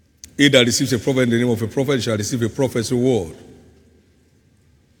 He that receives a prophet in the name of a prophet shall receive a prophet's reward.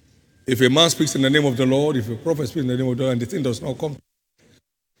 If a man speaks in the name of the Lord, if a prophet speaks in the name of the Lord, and the thing does not come,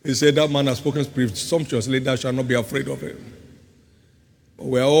 he said, that man has spoken presumptuously, thou shalt not be afraid of him.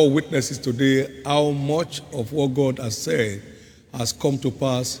 We are all witnesses today how much of what God has said has come to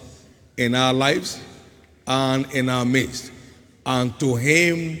pass in our lives and in our midst. And to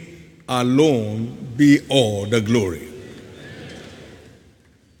him alone be all the glory.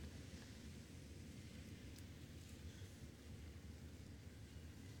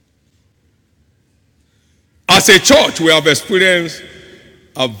 As a church, we have experienced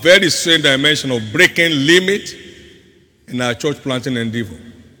a very strange dimension of breaking limit in our church planting endeavor.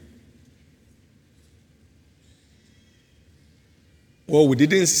 What we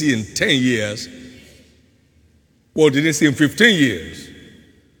didn't see in 10 years, what we didn't see in 15 years,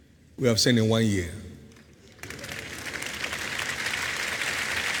 we have seen in 1 year.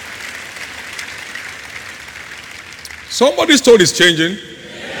 Somebody's story is changing.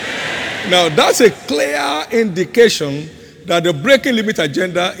 Now, that's a clear indication that the breaking limit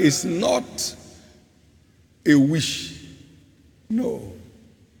agenda is not a wish. No.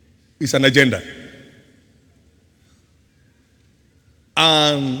 It's an agenda.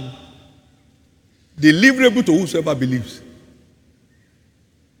 And deliverable to whosoever believes.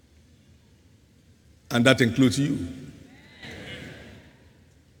 And that includes you.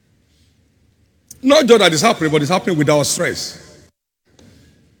 Not just that it's happening, but it's happening without stress.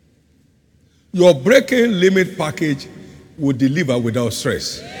 Your breaking limit package will deliver without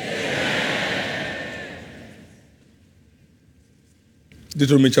stress.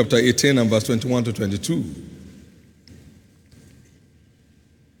 Deuteronomy chapter 18 and verse 21 to 22.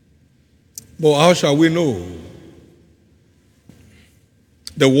 But how shall we know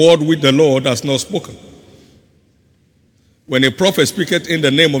the word which the Lord has not spoken? When a prophet speaketh in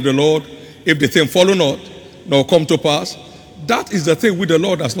the name of the Lord, if the thing follow not, nor come to pass, that is the thing which the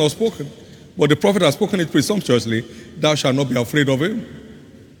Lord has not spoken. But the prophet has spoken it presumptuously, thou shalt not be afraid of him.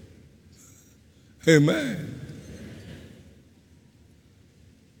 Amen.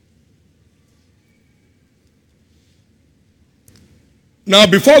 Now,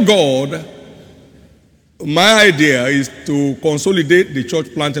 before God, my idea is to consolidate the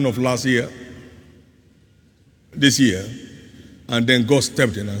church planting of last year, this year, and then God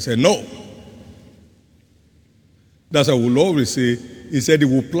stepped in and said, no. That's what we'll always say. He said he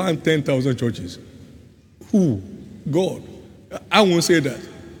will plant 10,000 churches. Who? God. I won't say that.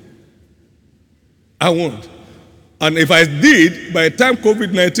 I won't. And if I did, by the time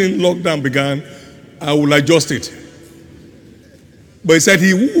COVID-19 lockdown began, I will adjust it. But he said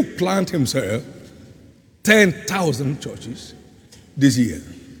he will plant himself 10,000 churches this year.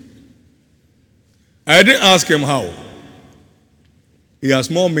 I didn't ask him how. He has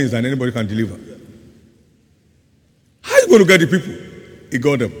more means than anybody can deliver. How are you going to get the people? He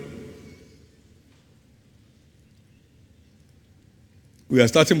got them. We are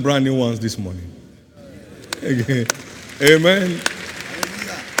starting brand new ones this morning. Amen.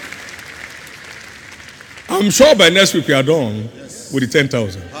 I'm sure by next week we are done with the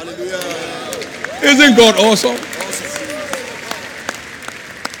 10,000. Isn't God awesome?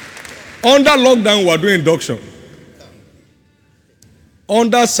 Under lockdown, we are doing induction.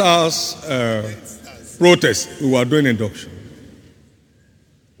 Under SARS protest, we were doing induction.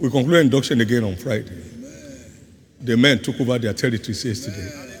 We concluded induction again on Friday. The men took over their territories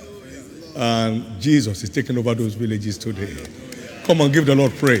yesterday. And Jesus is taking over those villages today. Come on, give the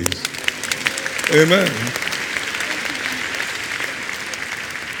Lord praise. Amen.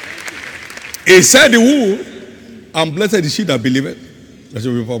 He said the wool, and blessed is she that believeth, that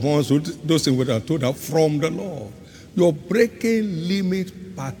shall be performed. So those things which are told her from the Lord. Your breaking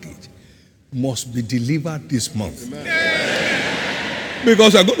limit package must be delivered this month. Amen.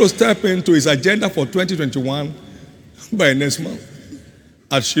 Because we are going to step into his agenda for 2021 by next month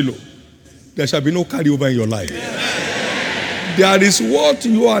at Shiloh. There shall be no carryover in your life. Amen. There is what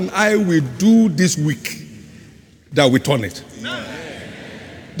you and I will do this week that will turn it. Amen.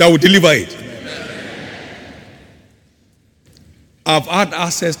 That will deliver it. I've had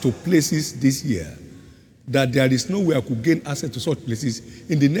access to places this year that there is no way I could gain access to such places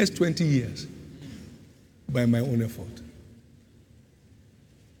in the next 20 years by my own effort.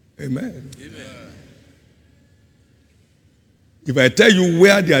 Amen. Amen. If I tell you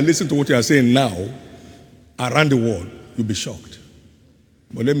where they are listening to what you are saying now, around the world, you'll be shocked.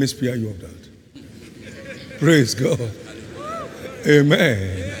 But let me spare you of that. Praise God.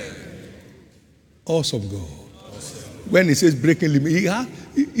 Amen. Awesome God. When he says breaking limit,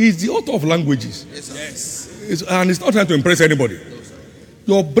 he's the author of languages. Yes. And he's not trying to impress anybody.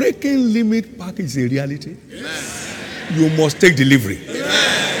 Your breaking limit package is a reality. Yes. You must take delivery.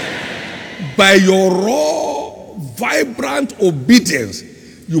 Amen. By your raw, vibrant obedience,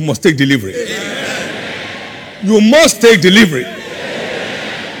 you must take delivery. Amen. You must take delivery.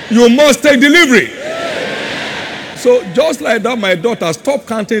 Amen. You must take delivery. Amen. So just like that, my daughter, stop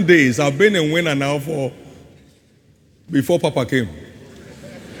counting days. I've been in winner now for before Papa came.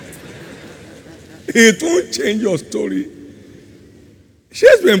 It won't change your story. She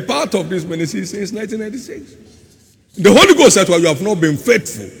has been part of this ministry since 1996. The Holy Ghost said to her, you have not been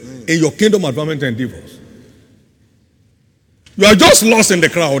faithful in your kingdom advancement endeavors. You are just lost in the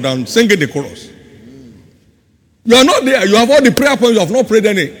crowd and singing the chorus. You are not there. You have all the prayer points. You have not prayed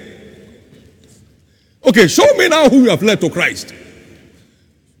any. Okay, show me now who you have led to Christ.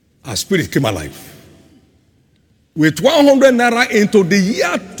 Our spirit came alive. With 100 naira into the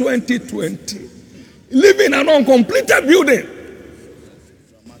year 2020, living in an uncompleted building.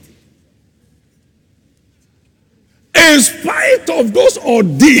 In spite of those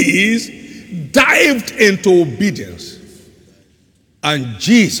ordeals, dived into obedience. And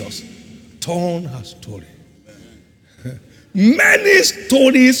Jesus turned her story. Many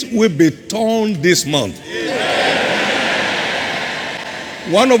stories will be turned this month.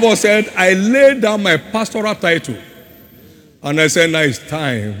 One of us said, I laid down my pastoral title. And I said, now it's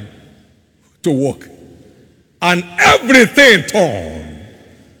time to work. And everything turned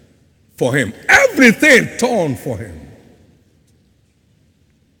for him. Everything turned for him.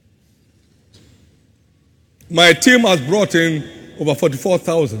 My team has brought in over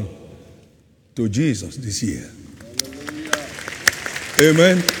 44,000 to Jesus this year.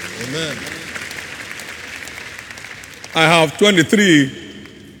 Amen. Amen. I have 23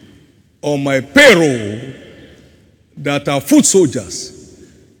 on my payroll that are foot soldiers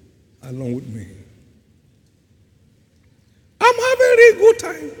along with me. I'm having a really good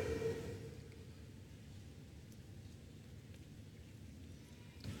time.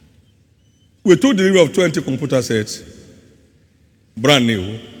 We took delivery of 20 computer sets, brand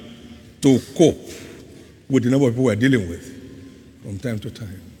new, to cope with the number of people we're dealing with from time to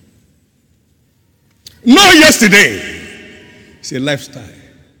time. Not yesterday. It's a lifestyle.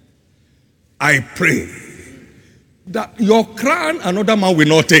 I pray that your crown another man will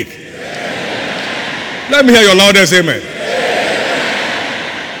not take. Let me hear your loudest amen.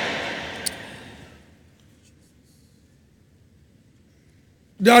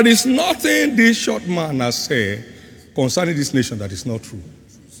 There is nothing this short man has said concerning this nation that is not true.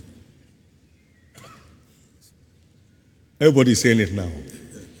 Everybody is saying it now.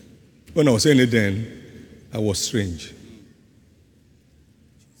 When I was saying it then, I was strange.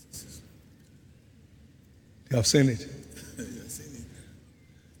 They have seen it.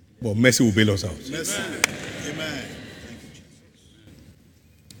 But mercy will bail us out. Amen.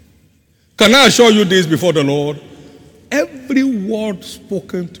 Can I assure you this before the Lord? Every word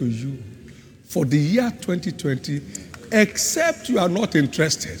spoken to you for the year 2020, except you are not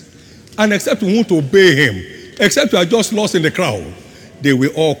interested, and except you want to obey him, except you are just lost in the crowd, they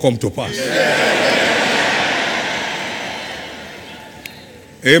will all come to pass.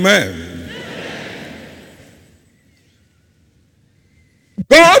 Amen.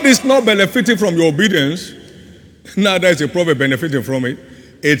 God is not benefiting from your obedience, neither is a prophet benefiting from it.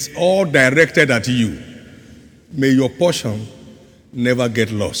 It's all directed at you. May your portion never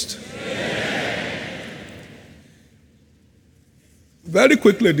get lost. Very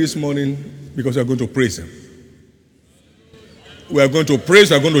quickly this morning, because we are going to praise him. We are going to praise,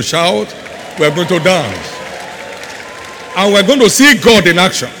 we are going to shout, we are going to dance. And we are going to see God in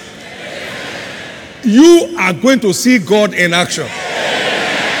action. You are going to see God in action.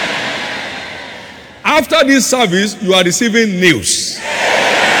 After this service, you are receiving news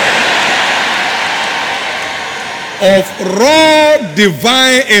of raw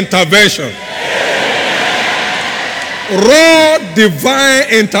divine intervention. Raw divine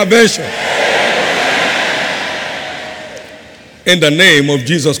intervention. In the name of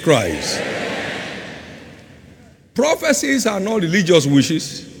Jesus Christ. Prophecies are not religious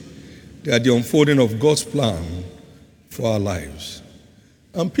wishes. They are the unfolding of God's plan for our lives.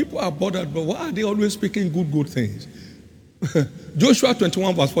 And people are bothered, but why are they always speaking good things? Joshua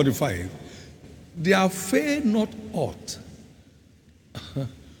 21 verse 45. There fail not aught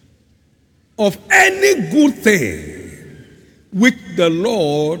of any good thing which the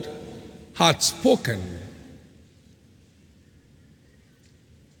Lord had spoken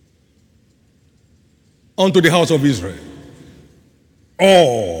unto the house of Israel.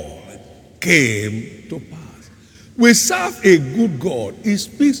 All came to pass. We serve a good God. He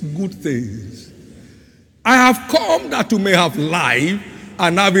speaks good things. I have come that you may have life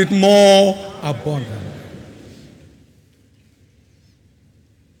and have it more abundant.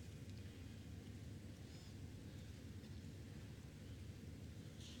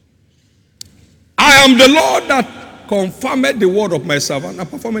 I am the Lord that confirmed the word of my servant and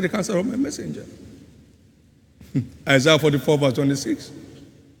performed the counsel of my messenger. Isaiah 44 verse 26.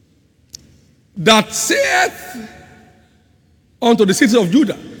 That saith unto the cities of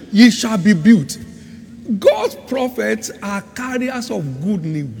Judah, ye shall be built. God's prophets are carriers of good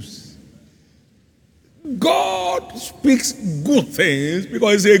news. God speaks good things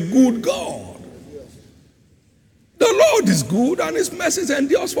because he's a good God. The Lord is good and his mercy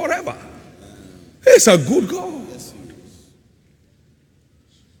endures forever. He's a good God.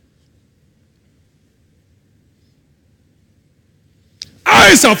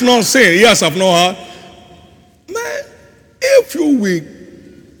 Eyes have not seen, ears have not heard. Man, if you will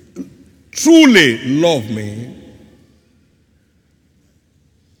truly love me,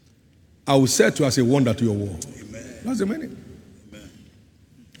 I will set you as a wonder to your world. Amen. That's the meaning. Amen.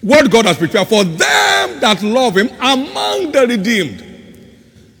 What God has prepared for them that love him among the redeemed.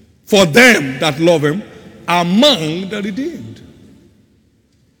 For them that love him among the redeemed.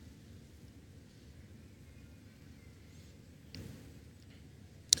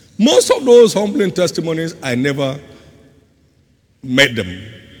 Most of those humbling testimonies, I never met them.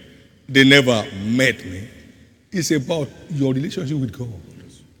 They never met me. It's about your relationship with God.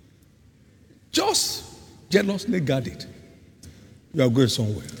 Just jealously guard it. You are going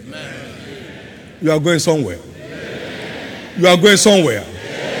somewhere. Amen. You are going somewhere. Amen. You are going somewhere.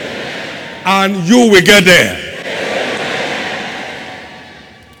 Amen. And you will get there. Amen.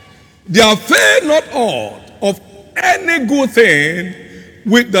 There fail not aught of any good thing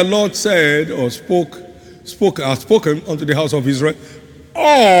which the Lord said or spoken unto the house of Israel.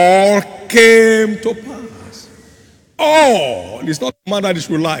 All came to pass. All. It's not a matter that it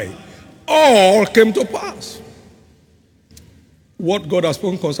should lie. All came to pass. what God has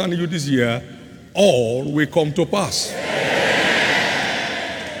spoken concerning you this year, all will come to pass.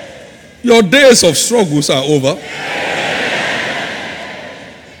 Your days of struggles are over.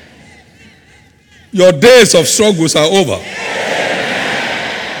 Your days of struggles are over.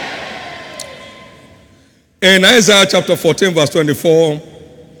 In Isaiah chapter 14, verse 24,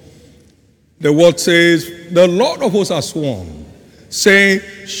 the word says, the Lord of hosts has sworn, saying,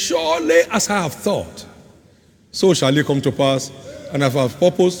 surely as I have thought, so shall it come to pass, and as I have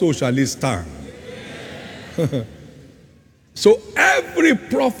purposed, so shall it stand. So every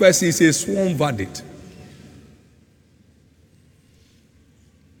prophecy is a sworn verdict.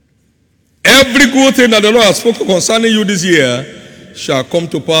 Every good thing that the Lord has spoken concerning you this year shall come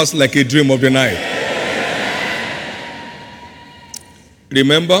to pass like a dream of the night.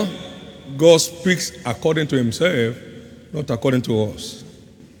 Remember, God speaks according to himself, not according to us.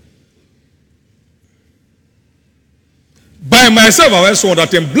 By myself I have sworn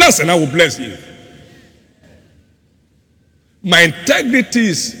that I'm blessed and I will bless you. My integrity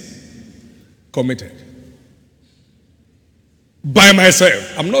is committed. By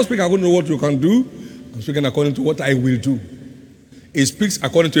myself. I'm not speaking according to what you can do. I'm speaking according to what I will do. He speaks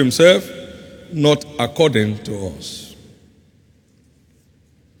according to himself, not according to us.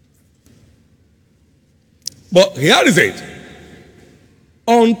 But here is it.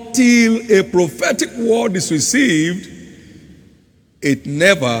 Until a prophetic word is received, it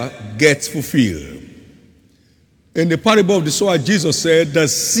never gets fulfilled. In the parable of the sower, Jesus said, the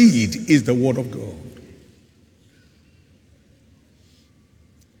seed is the word of God.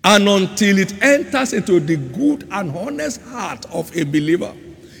 And until it enters into the good and honest heart of a believer,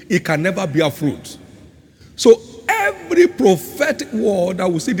 it can never bear fruit. So every prophetic word that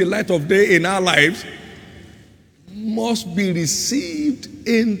will see the light of day in our lives must be received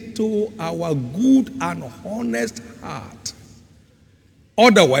into our good and honest heart.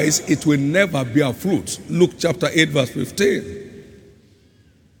 Otherwise, it will never bear fruit. Luke chapter 8, verse 15.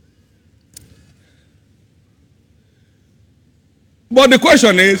 But the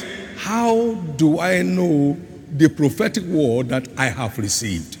question is, how do I know the prophetic word that I have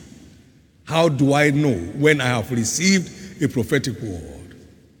received? How do I know when I have received a prophetic word?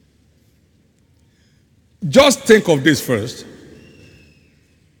 Just think of this first.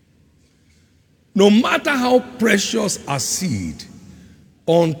 No matter how precious a seed,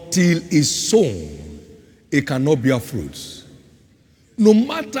 until it's sown, it cannot bear fruits. No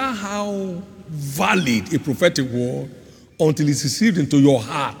matter how valid a prophetic word, until it's received into your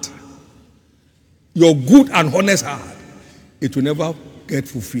heart, your good and honest heart, it will never get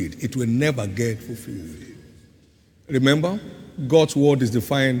fulfilled. It will never get fulfilled. Remember, God's word is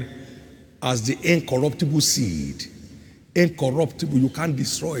defined as the incorruptible seed. Incorruptible, you can't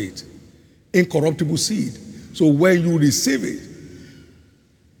destroy it. Incorruptible seed. So when you receive it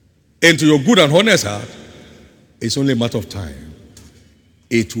into your good and honest heart, it's only a matter of time.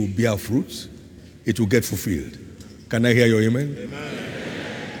 It will bear fruit. It will get fulfilled. Can I hear your amen? Amen.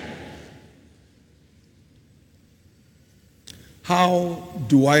 How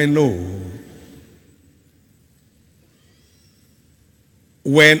do I know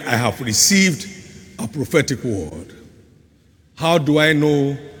when I have received a prophetic word? How do I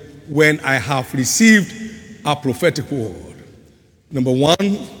know when I have received a prophetic word? Number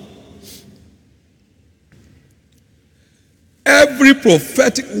one, every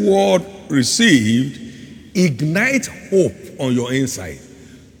prophetic word received ignites hope on your inside.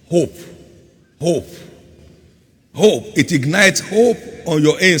 Hope. Hope. Hope. It ignites hope on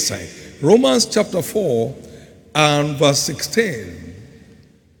your inside. Romans chapter 4 and verse 16.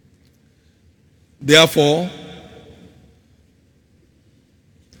 Therefore,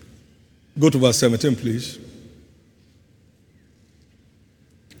 go to verse 17, please.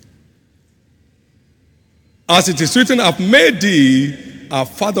 As it is written, I've made thee a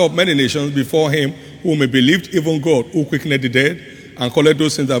father of many nations before him whom he believed, even God, who quickened the dead, and called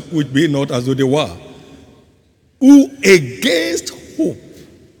those things that which be not as though they were. Who against hope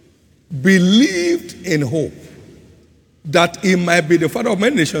believed in hope, that he might be the father of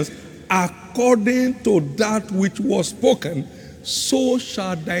many nations, according to that which was spoken, so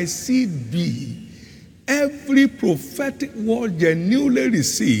shall thy seed be. Every prophetic word genuinely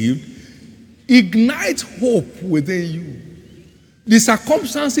received ignites hope within you. The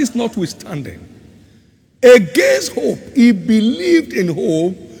circumstances notwithstanding. Against hope, he believed in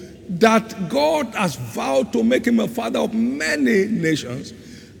hope that God has vowed to make him a father of many nations,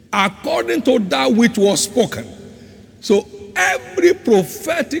 according to that which was spoken. So every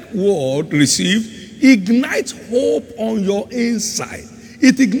prophetic word received ignites hope on your inside.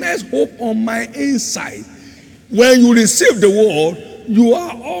 It ignites hope on my inside. When you receive the word, you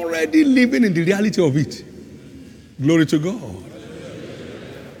are already living in the reality of it. Glory to God.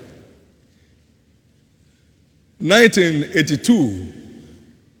 1982,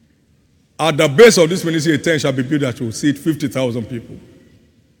 at the base of this ministry, a tent shall be built that will seat 50,000 people.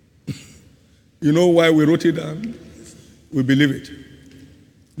 You know why we wrote it down? We believe it. You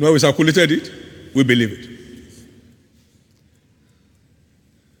know why we circulated it? We believe it.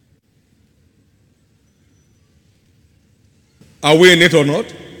 Are we in it or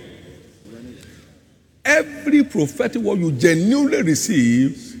not? Every prophetic word you genuinely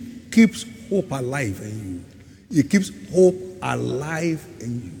receive keeps hope alive in you. It keeps hope alive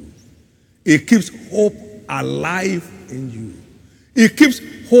in you. It keeps hope alive in you. It keeps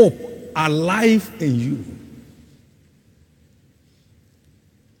hope alive in you.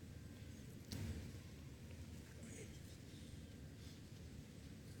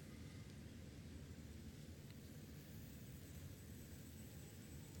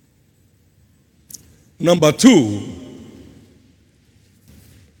 Number two,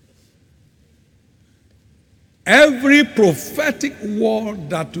 every prophetic word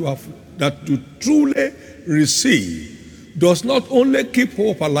that you truly receive does not only keep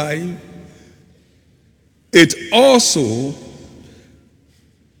hope alive, it also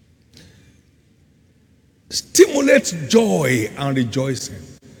stimulates joy and rejoicing.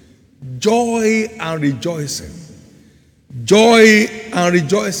 Joy and rejoicing. Joy and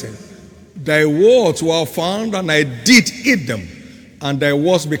rejoicing. Thy words were found, and I did eat them, and thy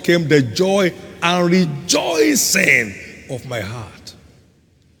words became the joy and rejoicing of my heart.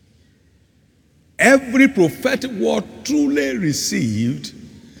 Every prophetic word truly received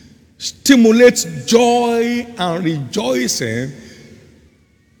stimulates joy and rejoicing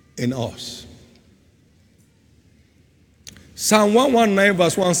in us. Psalm 119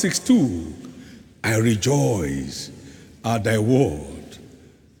 verse 162, I rejoice at thy word,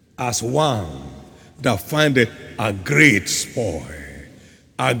 as one that findeth a great spoil.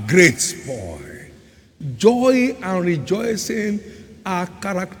 A great spoil. Joy and rejoicing are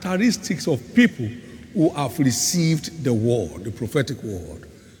characteristics of people who have received the word, the prophetic word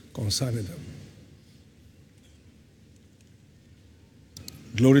concerning them.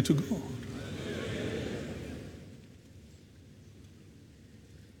 Glory to God.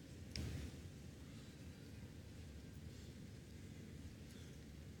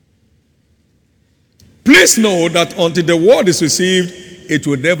 Please know that until the word is received, it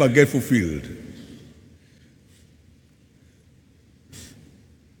will never get fulfilled.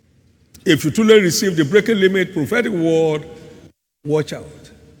 If you truly receive the breaking limit prophetic word, watch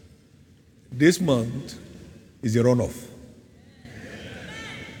out. This month is a runoff.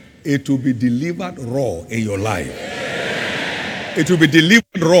 It will be delivered raw in your life. It will be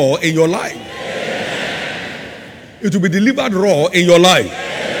delivered raw in your life. It will be delivered raw in your life.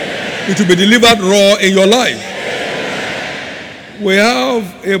 It will be delivered raw in your life. We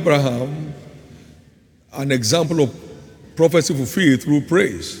have Abraham, an example of prophecy fulfilled through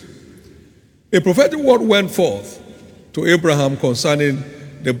praise. A prophetic word went forth to Abraham concerning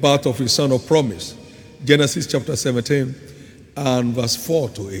the birth of his son of promise. Genesis chapter 17 and verse 4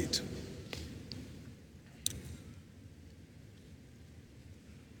 to 8.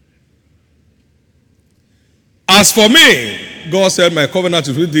 As for me, God said, my covenant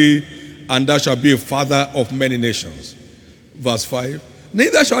is with thee, and thou shalt be a father of many nations. Verse 5.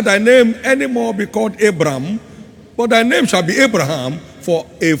 Neither shall thy name any more be called Abram, but thy name shall be Abraham, for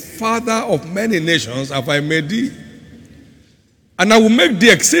a father of many nations have I made thee. And I will make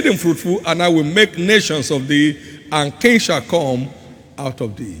thee exceeding fruitful, and I will make nations of thee, and kings shall come out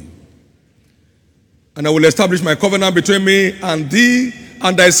of thee. And I will establish my covenant between me and thee,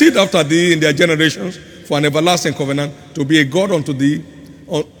 and thy seed after thee in their generations, for an everlasting covenant, to be a God unto thee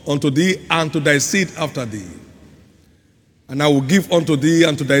and to thy seed after thee. And I will give unto thee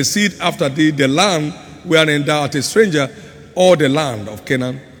and to thy seed after thee the land wherein thou art a stranger, all the land of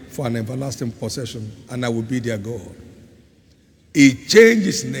Canaan, for an everlasting possession, and I will be their God. He changed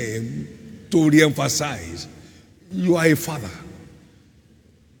his name to re-emphasize, you are a father.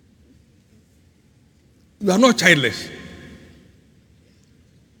 You are not childless.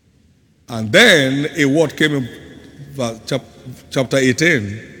 And then a word came in chapter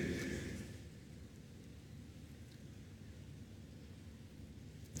 18.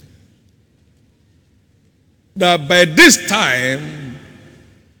 That by this time,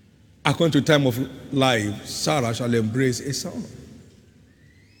 according to time of life, Sarah shall embrace a son.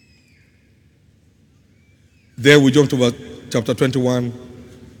 There we jump to chapter 21.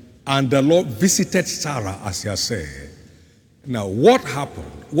 And the Lord visited Sarah as he has said. Now, what happened?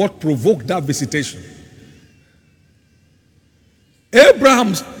 What provoked that visitation?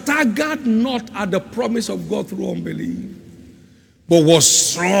 Abraham staggered not at the promise of God through unbelief, but was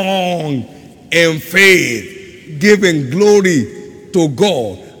strong in faith, giving glory to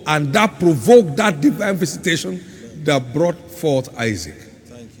God. And that provoked that divine visitation that brought forth Isaac.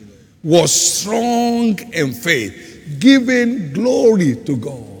 Was strong in faith, giving glory to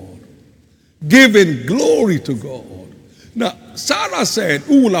God. Giving glory to God. Now, Sarah said,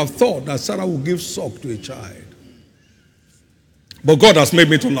 who would have thought that Sarah would give suck to a child? But God has made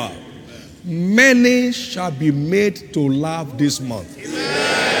me to laugh. Many shall be made to laugh this month.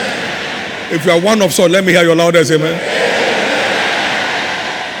 Amen. If you are one of so, let me hear your loudest amen.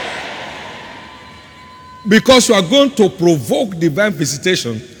 Because you are going to provoke divine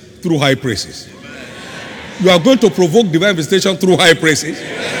visitation through high praises. You are going to provoke divine visitation through high praises.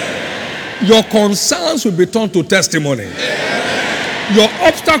 Your concerns will be turned to testimony. Your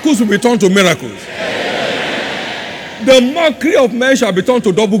obstacles will be turned to miracles. The mockery of men shall be turned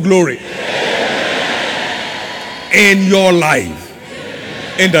to double glory in your life.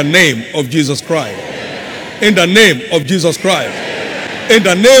 In the name of Jesus Christ. In the name of Jesus Christ. In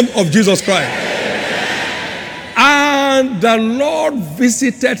the name of Jesus Christ. And the Lord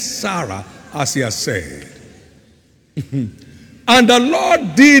visited Sarah as he has said. And the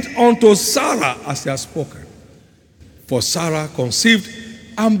Lord did unto Sarah as he has spoken. For Sarah conceived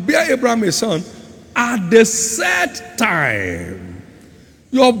and bare Abraham a son at the set time.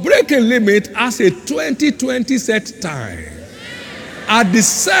 Your breaking limit has a 2020 set time. At the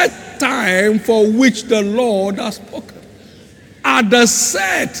set time for which the Lord has spoken. At the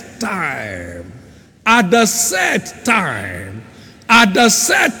set time. At the set time. At the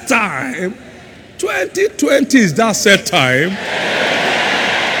set time. 2020 is that set time.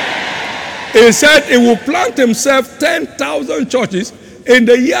 He said he will plant himself 10,000 churches in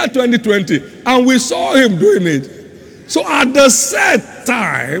the year 2020. And we saw him doing it. So at the set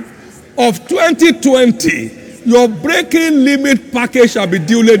time of 2020, your breaking limit package shall be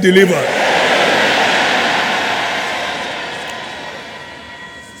duly delivered.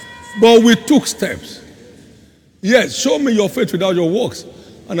 But we took steps. Yes, show me your faith without your works,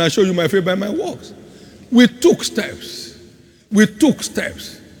 and I show you my faith by my works. We took steps. We took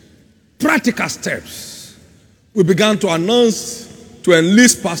steps. Practical steps. We began to announce, to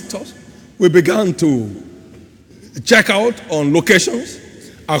enlist pastors. We began to check out on locations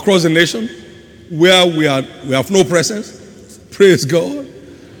across the nation where we have no presence. Praise God.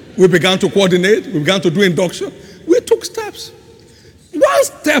 We began to coordinate. We began to do induction. We took steps. One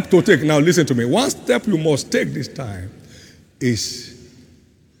step to take, now listen to me, one step you must take this time is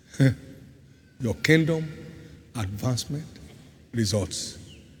your kingdom advancement results.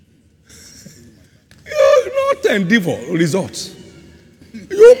 You not endeavor, results.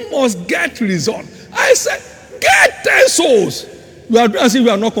 You must get results. I said, get 10 souls. You are as if you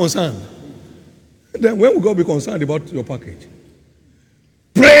are not concerned. Then when will God be concerned about your package?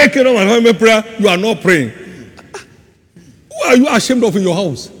 Pray, kingdom advancement prayer, you are not praying. Who are you ashamed of in your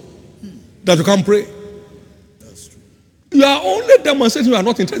house? That you can't pray? That's true. You are only demonstrating you are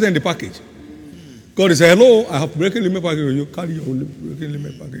not interested in the package. God is saying, hello, I have breaking limit package. You carry your breaking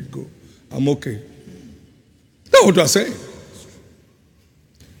limit package, go. I'm okay. That's what you are saying.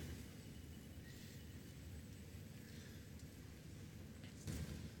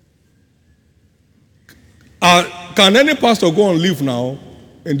 Can any pastor go on leave now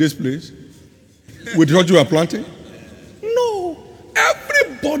in this place with what you are planting? No.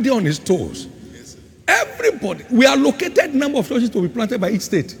 Everybody on his toes. Everybody. We allocated number of churches to be planted by each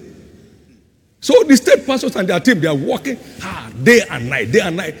state. So the state pastors and their team, they are working hard day and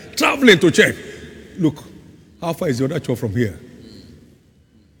night, traveling to check. Look, how far is the other church from here?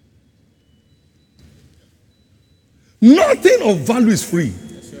 Nothing of value is free.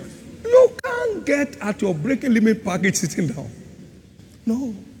 You can't get at your breaking limit package sitting down.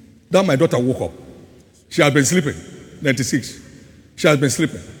 No. Then my daughter woke up. She had been sleeping. 96. She has been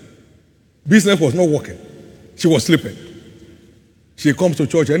sleeping. Business was not working. She was sleeping. She comes to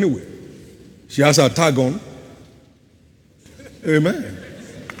church anyway. She has her tag on. Amen.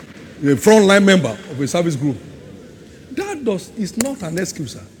 A frontline member of a service group. That is not an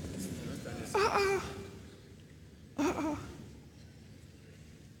excuse.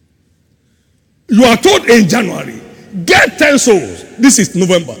 You are told in January, get 10 souls. This is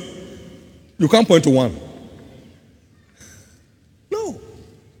November. You can't point to one.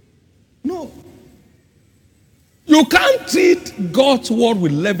 No. You can't treat God's word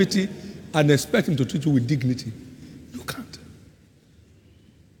with levity and expect him to treat you with dignity. You can't.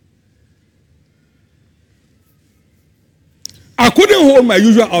 I couldn't hold my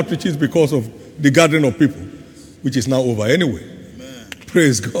usual outreaches because of the gathering of people, which is now over anyway. Amen.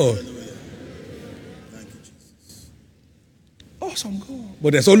 Praise God. Awesome God.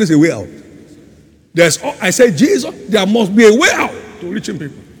 But there's always a way out. I said, Jesus, there must be a way out to reaching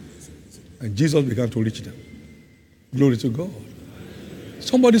people. And Jesus began to reach them. Glory to God.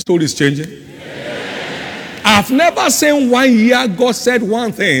 Somebody's story is changing. I've never seen 1 year God said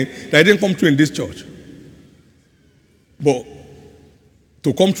one thing that didn't come true in this church. But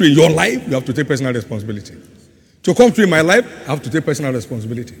to come true in your life, you have to take personal responsibility. To come true in my life, I have to take personal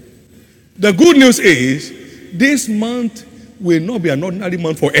responsibility. The good news is, this month will not be an ordinary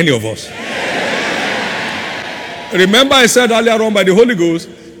month for any of us. Remember I said earlier on by the Holy Ghost,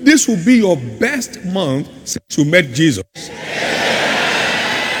 this will be your best month since you met Jesus.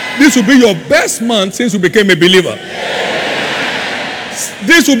 This will be your best month since you became a believer.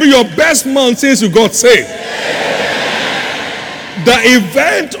 This will be your best month since you got saved. The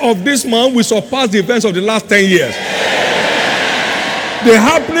event of this month will surpass the events of the last 10 years. The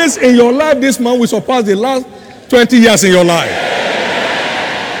happenings in your life this month will surpass the last 20 years in your life.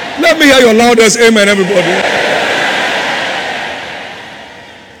 Let me hear your loudest amen, everybody.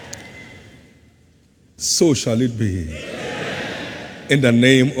 So shall it be. In the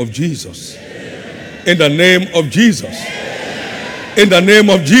name of Jesus. In the name of Jesus. In the name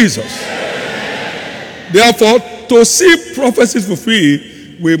of Jesus. Therefore, to see prophecies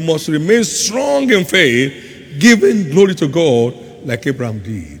fulfilled, we must remain strong in faith, giving glory to God like Abraham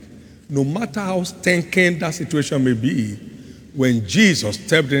did. No matter how stinking that situation may be, when Jesus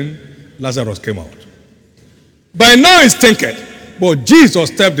stepped in, Lazarus came out. By now it's stinking, but Jesus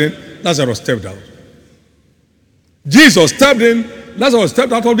stepped in, Lazarus stepped out. Jesus stepped in, Lazarus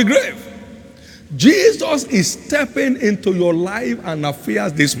stepped out of the grave. Jesus is stepping into your life and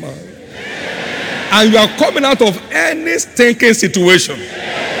affairs this month. And you are coming out of any stinking situation.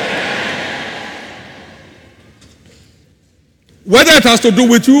 Whether it has to do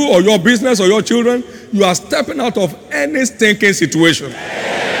with you or your business or your children, you are stepping out of any stinking situation.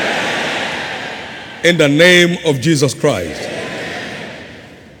 In the name of Jesus Christ.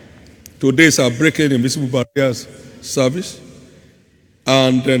 Today is our Breaking Invisible Barriers service.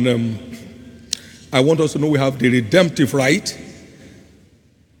 And then I want us to know we have the redemptive right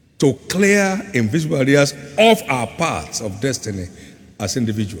to clear invisible barriers off our paths of destiny as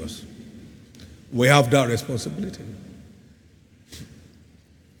individuals. We have that responsibility.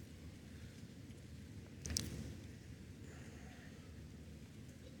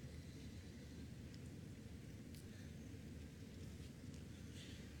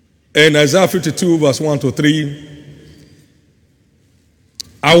 In Isaiah 52, verse 1 to 3,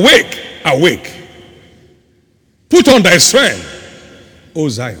 awake, awake, put on thy strength, O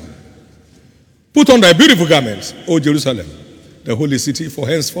Zion. Put on thy beautiful garments, O Jerusalem, the holy city, for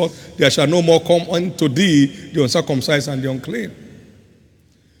henceforth there shall no more come unto thee the uncircumcised and the unclean.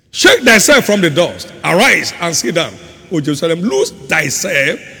 Shake thyself from the dust, arise and sit down, O Jerusalem. Loose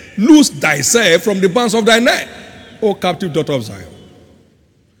thyself from the bands of thy neck, O captive daughter of Zion.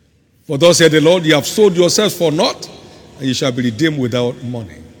 For thus said the Lord, ye have sold yourselves for naught, and ye shall be redeemed without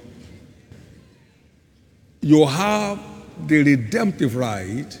money. You have the redemptive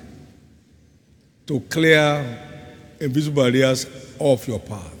right to clear invisible barriers off your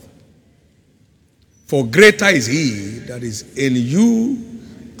path. For greater is he that is in you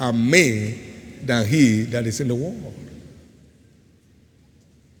and me than he that is in the world.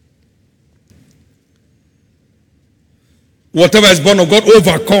 Whatever is born of God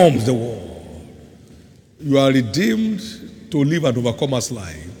overcomes the world. You are redeemed to live an overcomer's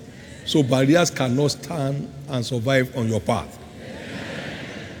life. So barriers cannot stand and survive on your path.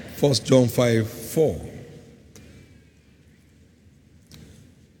 1 John 5:4.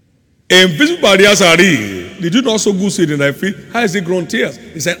 Invisible barriers are real. Did you not sow good seed in thy field? How has it grown tears?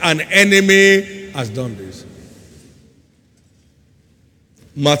 He said, an enemy has done this.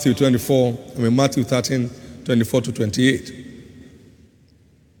 Matthew 13, 24 to 28.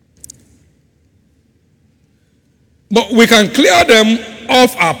 But we can clear them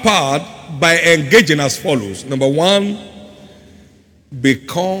off our path by engaging as follows. Number one,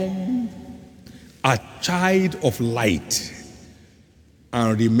 become a child of light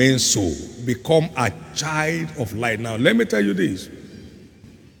and remain so. Become a child of light. Now, let me tell you this.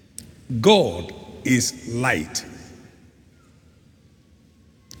 God is light.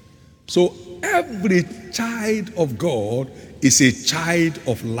 So, every child of God is a child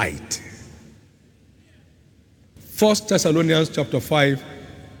of light. 1 Thessalonians chapter 5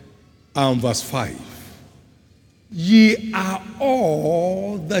 and verse 5. Ye are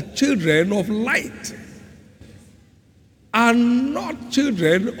all the children of light, and not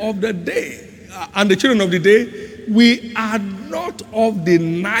children of the day. And the children of the day, we are not of the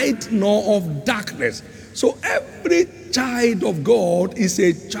night nor of darkness. So every child of God is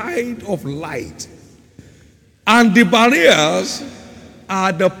a child of light. And the barriers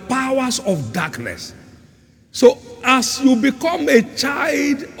are the powers of darkness. So as you become a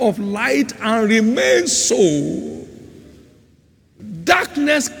child of light and remain so,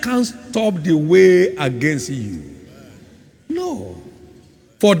 darkness can't stop the way against you. No.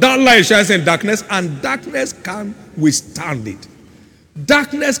 For that light shines in darkness, and darkness can't withstand it.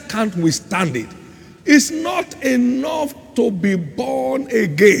 Darkness can't withstand it. It's not enough to be born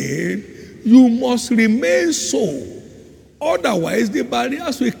again. You must remain so. Otherwise, the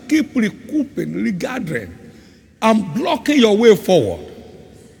barriers will keep recouping, regathering, and blocking your way forward.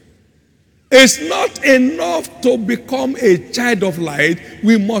 It's not enough to become a child of light.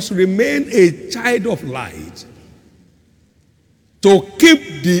 We must remain a child of light to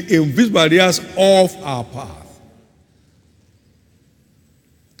keep the invisible barriers off our path.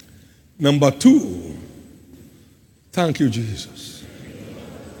 Number 2, thank you, Jesus.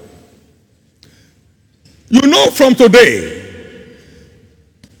 You know from today,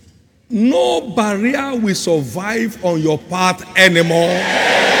 no barrier will survive on your path anymore.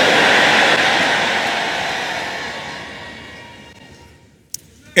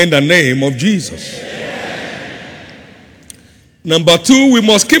 In the name of Jesus. Number 2, we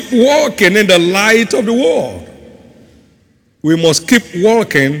must keep walking in the light of the world. We must keep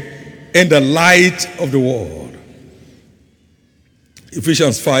walking in the light of the world.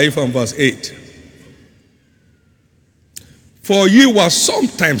 Ephesians 5 and verse 8. For ye were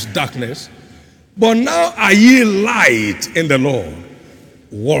sometimes darkness, but now are ye light in the Lord.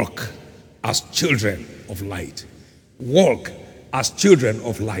 Walk as children of light. Walk as children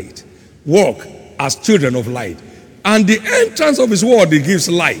of light. Walk as children of light. And the entrance of his word, he gives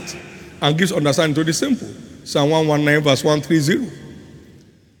light and gives understanding to the simple. Psalm 119 verse 130.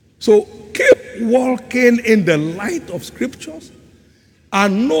 So keep walking in the light of scriptures,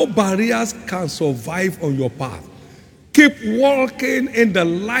 and no barriers can survive on your path. Keep walking in the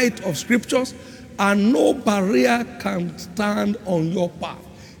light of scriptures, and no barrier can stand on your path.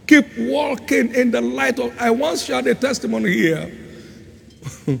 Keep walking in the light of... I once shared a testimony here.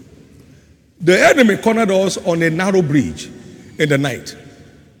 The enemy cornered us on a narrow bridge in the night.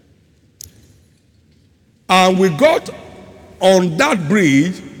 And we got on that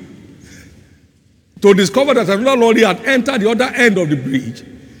bridge to discover that another lorry had entered the other end of the bridge,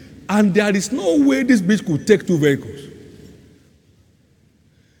 and there is no way this bridge could take 2 vehicles.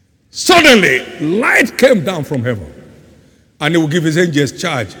 Suddenly, light came down from heaven, and he will give his angels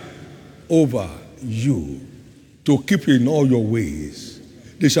charge over you to keep you in all your ways.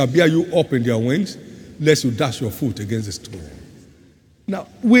 They shall bear you up in their wings, lest you dash your foot against the stone. Now,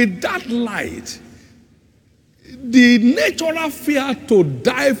 with that light, the natural fear to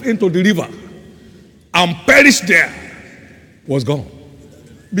dive into the river and perish there was gone.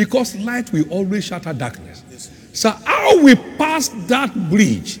 Because light will always shatter darkness. So how we passed that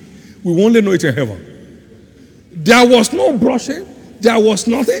bridge, we will only know it in heaven. There was no brushing, there was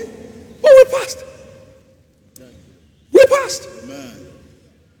nothing, but we passed. We passed.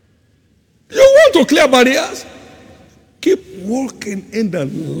 You want to clear barriers? Keep walking in the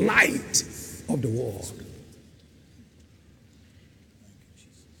light of the world.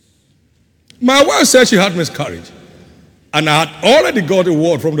 My wife said she had miscarriage, and I had already got a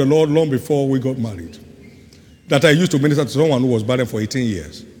word from the Lord long before we got married, that I used to minister to someone who was barren for 18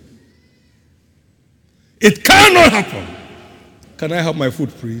 years. It cannot happen. Can I have my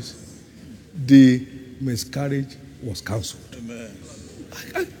food, please? The miscarriage was cancelled. Amen.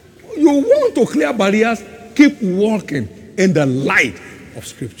 You want to clear barriers? Keep walking in the light of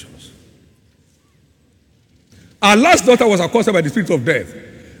scriptures. Our last daughter was accosted by the spirit of death,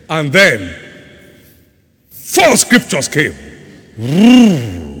 and then 4 scriptures came.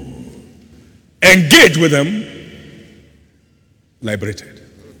 Engage with them. Liberated.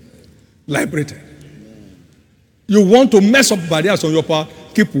 Liberated. You want to mess up barriers on your path?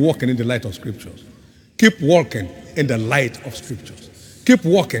 Keep walking in the light of scriptures. Keep walking in the light of scriptures. Keep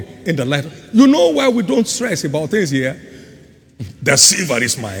walking in the light. You know why we don't stress about things here? The silver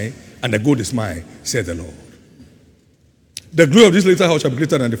is mine and the gold is mine, said the Lord. The glory of this latter house shall be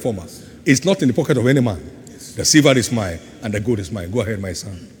greater than the former. It's not in the pocket of any man. The silver is mine and the gold is mine. Go ahead, my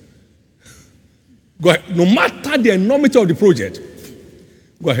son. Go ahead. No matter the enormity of the project,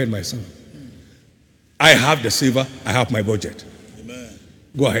 go ahead, my son. I have the silver, I have my budget. Amen.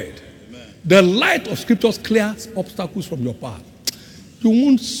 Go ahead. Amen. The light of scriptures clears obstacles from your path. You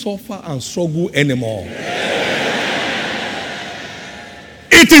won't suffer and struggle anymore.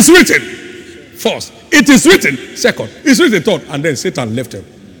 It is written, First, it is written. Second, it's written. Third, and then Satan left him.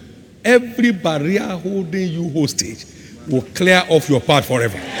 Every barrier holding you hostage will clear off your path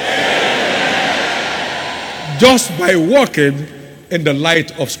forever. Just by walking in the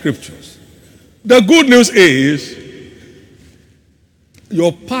light of scriptures. The good news is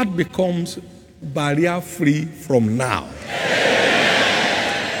your path becomes barrier free from now.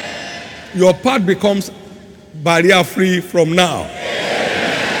 Your path becomes barrier free from now.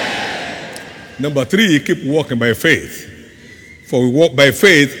 Number 3, keep walking by faith. For we walk by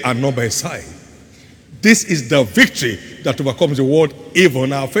faith and not by sight. This is the victory that overcomes the world,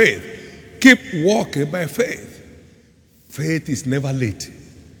 even our faith. Keep walking by faith. Faith is never late.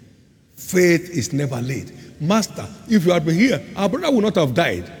 Faith is never late. Master, if you had been here, our brother would not have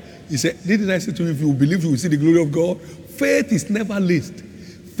died. He said, didn't I say to you, if you believe, you will see the glory of God? Faith is never late.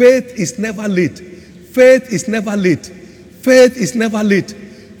 Faith is never late. Faith is never late. Faith is never late.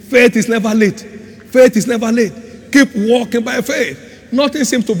 Faith is never late. Faith is never late. Keep walking by faith. Nothing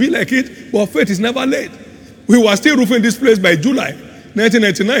seems to be like it, but faith is never late. We were still roofing this place by July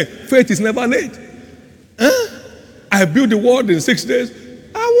 1999. Faith is never late. I built the wall in 6 days.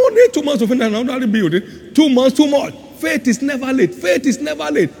 I won't need 2 months to finish another building. 2 months, too much. Faith is never late. Faith is never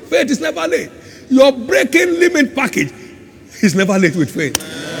late. Faith is never late. Your breaking limit package is never late with faith.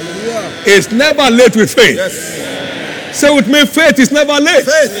 It's never late with faith. Yes. Say with me, faith is never late.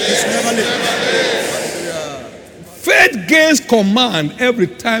 Faith is never late. Faith gains command every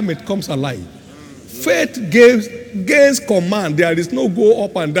time it comes alive. Faith gains command. There is no go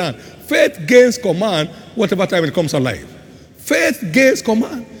up and down. Faith gains command whatever time it comes alive. Faith gains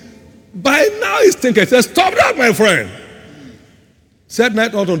command. By now he's thinking, says, stop that, my friend. Said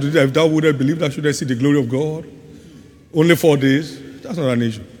night out unto day, if thou wouldn't believe, that should I see the glory of God? Only 4 days. That's not an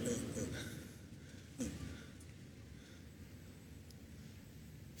issue.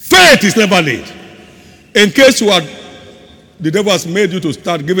 Faith is never late. In case the devil has made you to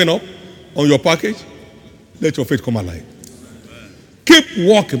start giving up on your package, let your faith come alive. Keep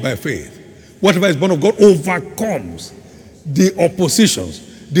walking by faith. Whatever is born of God overcomes the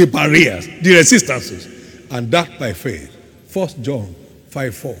oppositions, the barriers, the resistances, and that by faith. 1 John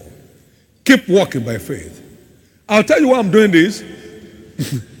 5:4. Keep walking by faith. I'll tell you why I'm doing this.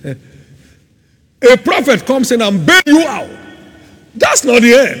 A prophet comes in and bail you out. That's not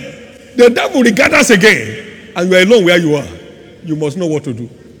the end. The devil regathers again, and you are alone where you are. You must know what to do.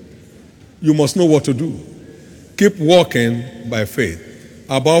 You must know what to do. Keep walking by faith.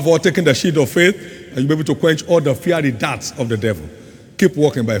 Above all, taking the shield of faith, and you'll be able to quench all the fiery darts of the devil. Keep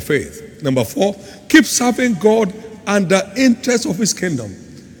walking by faith. Number 4, keep serving God and the interest of his kingdom.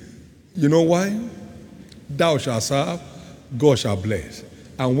 You know why? Thou shalt serve, God shall bless.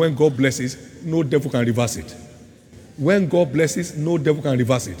 And when God blesses, no devil can reverse it. When God blesses, no devil can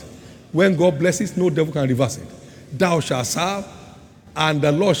reverse it. When God blesses, no devil can reverse it. Thou shalt serve, and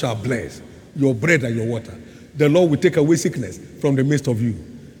the Lord shall bless your bread and your water. The Lord will take away sickness from the midst of you.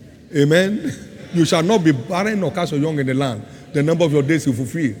 Amen. You shall not be barren nor cast your young in the land. The number of your days will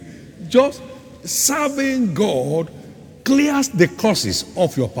fulfill. Just serving God clears the curses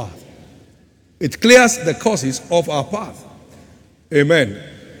of your path. It clears the curses of our path. Amen.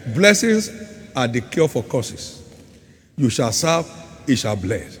 Blessings are the cure for curses. You shall serve, he shall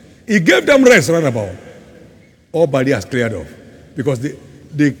bless. He gave them rest round about. All barriers cleared off. Because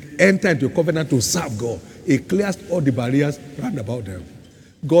they enter into a covenant to serve God. He clears all the barriers round about them.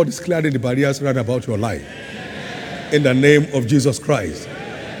 God is clearing the barriers round about your life. In the name of Jesus Christ.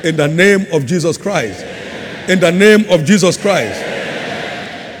 In the name of Jesus Christ. In the name of Jesus Christ.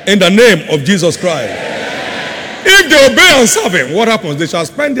 In the name of Jesus Christ. If they obey and serve him, what happens? They shall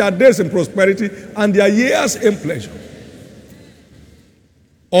spend their days in prosperity and their years in pleasure.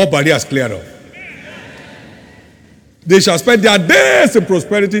 All barriers cleared off. They shall spend their days in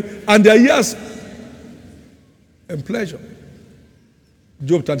prosperity and their years in pleasure.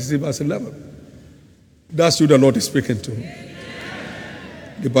 Job 36 verse 11. That's who the Lord is speaking to.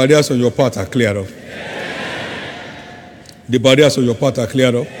 The barriers on your path are cleared off. The barriers on your path are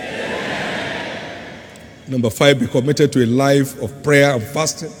cleared off. Number 5, be committed to a life of prayer and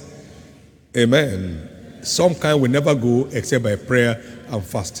fasting. Amen. Some kind will never go except by prayer and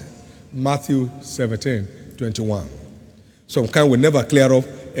fasting. Matthew 17:21. Some kind will never clear off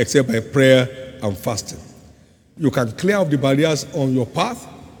except by prayer and fasting. You can clear off the barriers on your path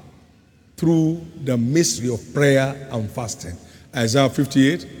through the mystery of prayer and fasting. Isaiah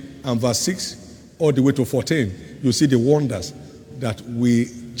 58 and verse 6 all the way to 14. You see the wonders that we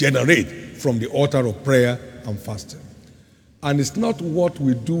generate from the altar of prayer and fasting. And it's not what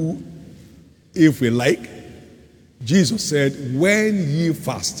we do if we like. Jesus said, when ye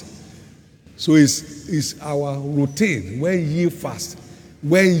fast, So it's our routine. When ye fast,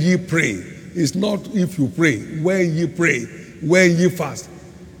 when ye pray. It's not if you pray. When ye pray, when ye fast.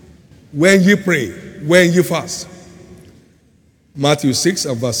 When ye pray, when ye fast. Matthew 6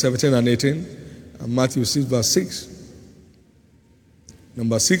 and verse 17 and 18. And Matthew 6 verse 6.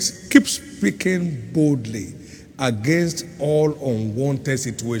 Number 6, keep speaking boldly against all unwanted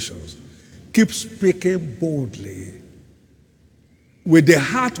situations. Keep speaking boldly. With the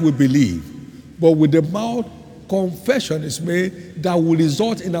heart we believe, but with the mouth confession is made that will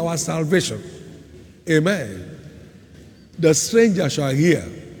result in our salvation. Amen. The stranger shall hear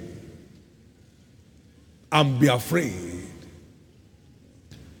and be afraid.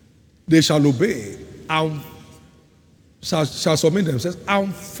 They shall obey and shall submit themselves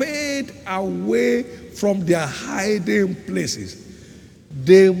and fade away from their hiding places.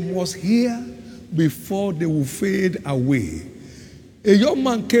 They must hear before they will fade away. A young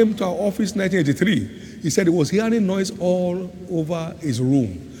man came to our office in 1983. He said he was hearing noise all over his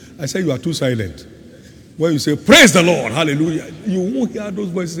room. I said, you are too silent. When you say, praise the Lord, hallelujah, you won't hear those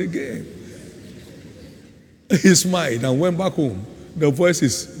voices again. He smiled and went back home. The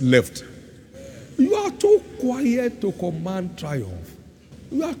voices left. You are too quiet to command triumph.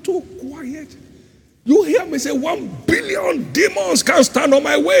 You are too quiet. You hear me say 1 billion demons can't stand on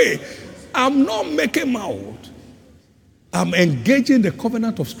my way. I'm not making mouth. I'm engaging the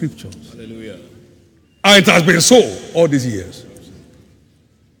covenant of scriptures. Hallelujah. And it has been so all these years.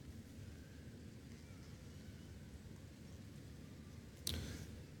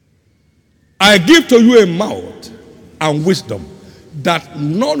 I give to you a mouth and wisdom that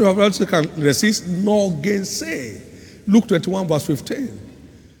none of us can resist nor gainsay. Luke 21 verse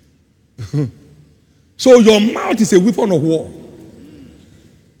 15. So your mouth is a weapon of war.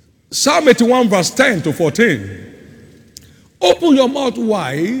 Psalm 81 verse 10 to 14. Open your mouth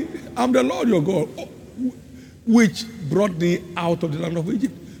wide. I'm the Lord your God, which brought thee out of the land of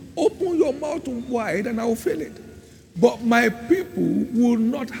Egypt. Open your mouth wide and I will fill it. But my people will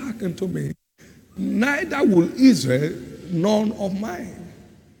not hearken to me. Neither will Israel, none of mine.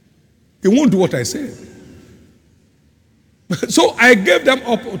 He won't do what I say. So I gave them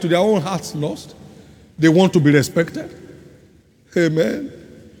up to their own heart's lust. They want to be respected. Amen.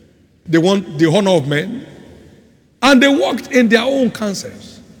 They want the honor of men. And they walked in their own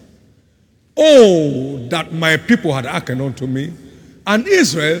counsels. Oh, that my people had hearkened unto me, and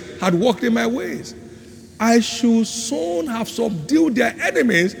Israel had walked in my ways. I should soon have subdued their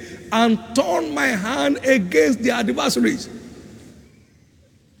enemies and turned my hand against their adversaries.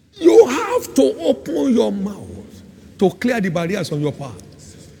 You have to open your mouth to clear the barriers on your path.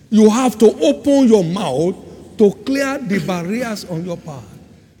 You have to open your mouth to clear the barriers on your path.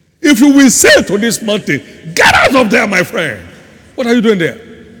 If you will say to this mountain, get out of there, my friend. What are you doing there?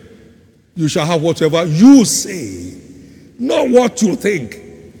 You shall have whatever you say. Not what you think.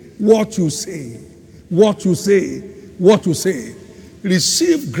 What you say. What you say. What you say.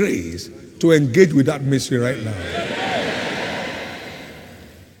 Receive grace to engage with that mystery right now.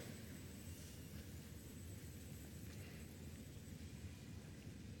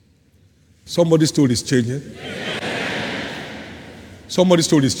 Somebody's story is changing. Somebody's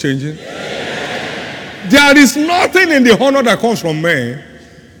story is changing. There is nothing in the honor that comes from man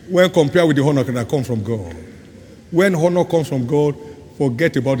when compared with the honor that comes from God. When honor comes from God,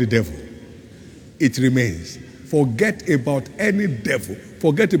 forget about the devil. It remains. Forget about any devil.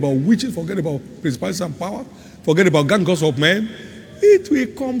 Forget about witches. Forget about principalities and power. Forget about gangs of men. It will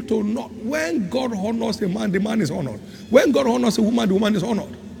come to naught. When God honors a man, the man is honored. When God honors a woman, the woman is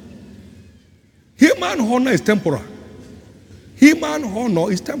honored. Human honor is temporal. Human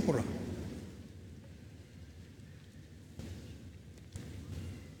honor is temporal.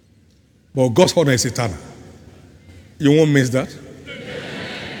 But God's honor is eternal. You won't miss that.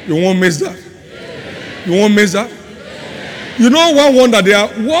 You won't miss that. You won't miss that. You know one wonder there,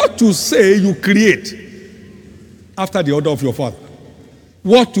 what you say you create after the order of your father.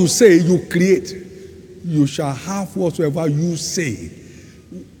 What you say you create. You shall have whatsoever you say.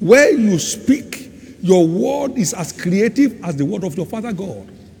 When you speak, your word is as creative as the word of your Father God.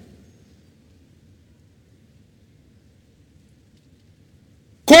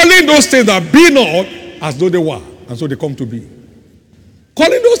 Calling those things that be not as though they were, and so they come to be.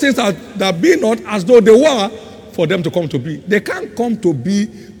 Calling those things that be not as though they were for them to come to be. They can't come to be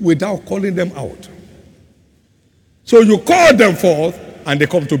without calling them out. So you call them forth and they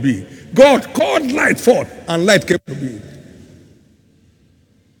come to be. God called light forth and light came to be.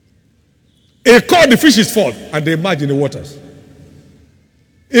 He called the fishes forth and they emerged in the waters.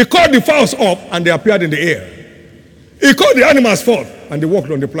 He called the fowls up and they appeared in the air. He called the animals forth and they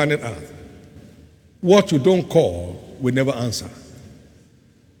walked on the planet Earth. What you don't call will never answer.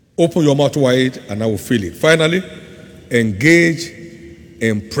 Open your mouth wide and I will fill it. Finally, engage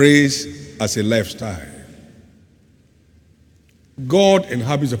in praise as a lifestyle. God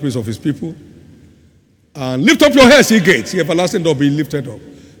inhabits the praise of his people. And lift up your heads, ye gates, ye everlasting door be lifted up,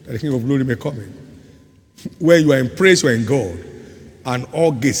 that the King of glory may come in. Where you are in praise, you are in God. And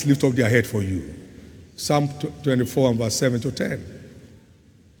all gates lift up their head for you. Psalm 24 and verse 7 to 10.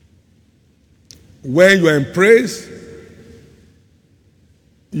 When you are in praise,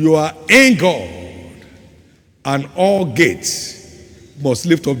 you are in God, and all gates must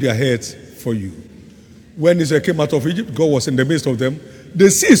lift up their heads for you. When Israel came out of Egypt, God was in the midst of them. The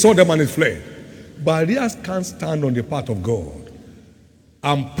sea saw them and it fled. Barriers can't stand on the part of God.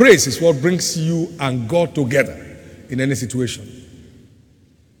 And praise is what brings you and God together in any situation.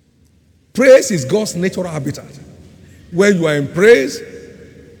 Praise is God's natural habitat. When you are in praise,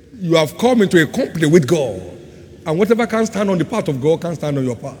 you have come into a company with God. And whatever can stand on the part of God can stand on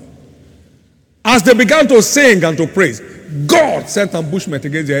your part. As they began to sing and to praise, God sent ambushment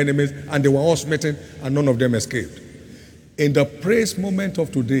against their enemies, and they were all smitten, and none of them escaped. In the praise moment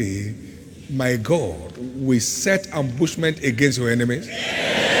of today, my God will set ambushment against your enemies,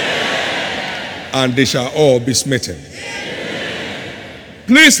 and they shall all be smitten.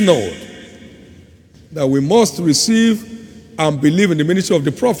 Please note that we must receive and believe in the ministry of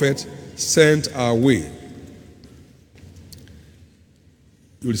the prophet sent our way.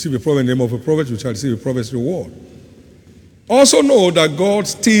 You receive a prophet in the name of a prophet, you shall receive a prophet's reward. Also know that God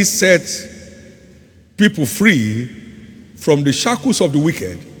still sets people free from the shackles of the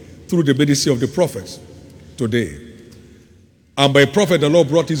wicked through the ministry of the prophets today. And by a prophet, the Lord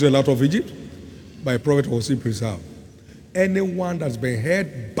brought Israel out of Egypt. By a prophet was he preserved. Anyone that's been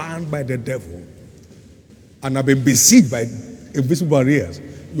held, bound by the devil, and have been besieged by invisible barriers,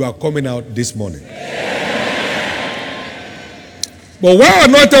 you are coming out this morning. But while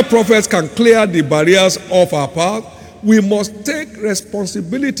anointed prophets can clear the barriers of our path, we must take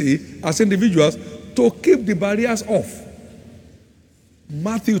responsibility as individuals to keep the barriers off.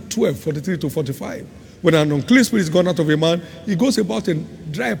 Matthew 12, 43 to 45. When an unclean spirit is gone out of a man, he goes about in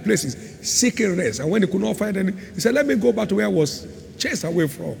dry places, seeking rest. And when he could not find any, he said, let me go back to where I was chased away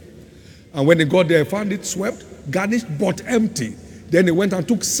from. And when he got there, he found it swept, garnished, but empty. Then he went and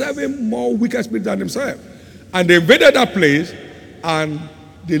took 7 more wicked spirits than himself. And they invaded that place, and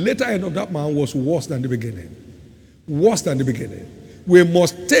the later end of that man was worse than the beginning. Worse than the beginning. We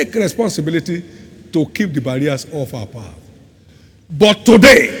must take responsibility to keep the barriers off our path. But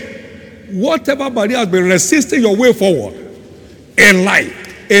today, whatever barrier has been resisting your way forward in life,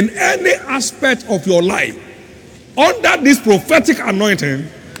 in any aspect of your life, under this prophetic anointing,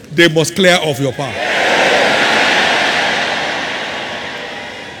 they must clear off your path.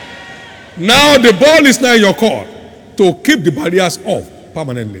 Now the ball is now in your court to keep the barriers off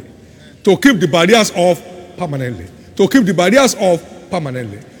permanently. To keep the barriers off permanently. To keep the barriers off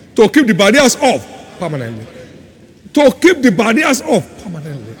permanently. To keep the barriers off permanently. To keep the barriers off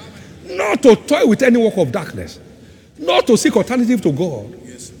permanently. Not to toy with any work of darkness. Not to seek alternative to God.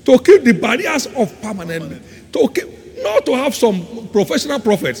 To keep the barriers off permanently. Not to have some professional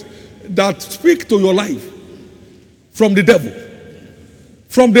prophets that speak to your life from the devil.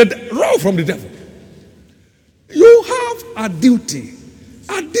 From the devil. You have a duty.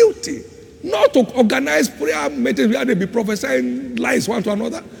 Not to organize prayer meetings where they be prophesying lies one to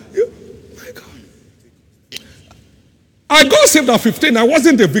another. My God. I got saved at 15. I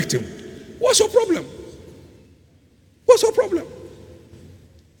wasn't a victim. What's your problem? What's your problem?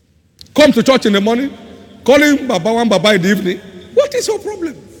 Come to church in the morning, calling Baba one Baba in the evening. What is your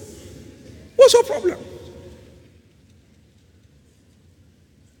problem? What's your problem?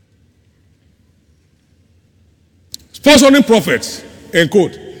 Sponsoring prophets, end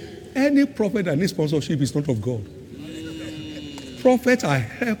quote. Any prophet that needs sponsorship is not of God. Prophets are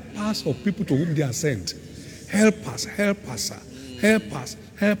helpers of people to whom they are sent. Help us, sir. Help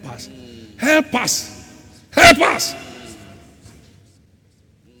us.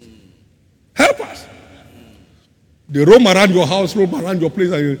 They roam around your house, roam around your place,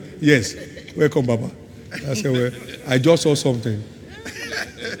 and yes, welcome, Baba. I said, well, I just saw something.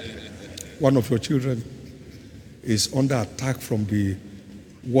 One of your children is under attack from the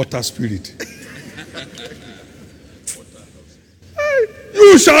water spirit.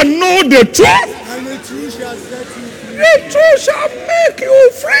 You shall know the truth, and the truth shall set you free. The truth shall make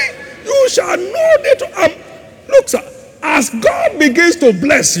you free. You shall know the truth. Look, sir, as God begins to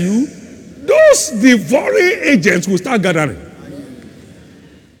bless you, those devouring agents will start gathering.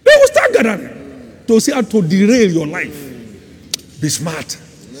 They will start gathering to see how to derail your life. Be smart.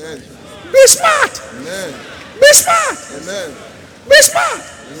 Be smart. Amen. Be smart. Amen. Be smart.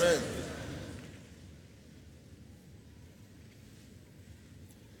 Amen.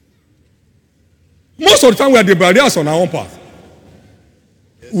 Most of the time, we are the barriers on our own path.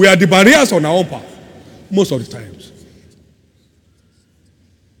 We are the barriers on our own path. Most of the times.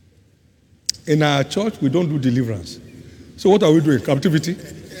 In our church, we don't do deliverance. So what are we doing? Captivity?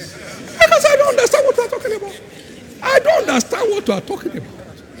 Because I don't understand what we are talking about. I don't understand what we are talking about.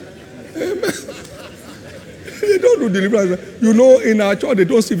 Amen. They don't do deliverance. You know, in our church, they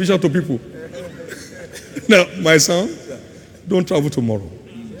don't see vision to people. Now, my son, don't travel tomorrow.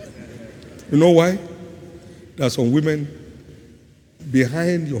 You know why? There are some women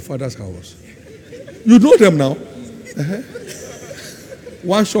behind your father's house. You know them now. Uh-huh.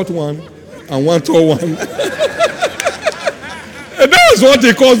 One short one and one tall one. And that's what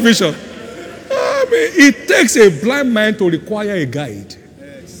he calls vision. I mean, it takes a blind man to require a guide.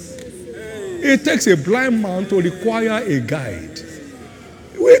 It takes a blind man to require a guide.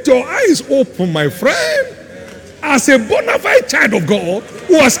 With your eyes open, my friend, as a bona fide child of God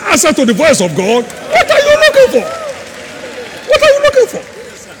who has access to the voice of God, what are you looking for? What are you looking for?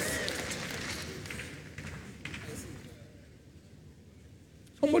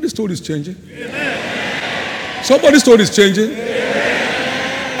 Somebody's story is changing. Somebody's story is changing.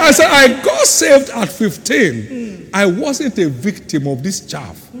 I said, I got saved at 15. I wasn't a victim of this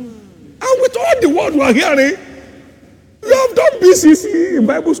chaff. And with all the word you are hearing, you have done BCC in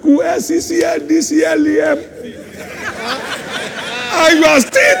Bible school, SCC, LDC, LEM. And you are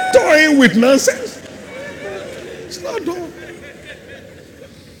still toying with nonsense. It's not done.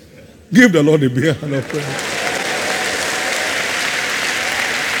 Give the Lord a big hand of prayer.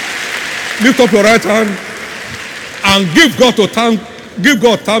 Lift up your right hand and give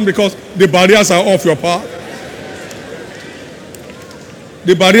God thanks because the barriers are off your path.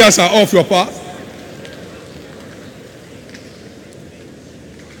 The barriers are off your path.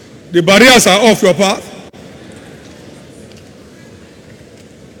 The barriers are off your path.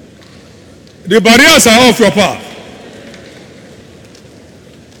 The barriers are off your path.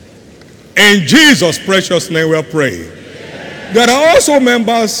 In Jesus' precious name we are praying. There are also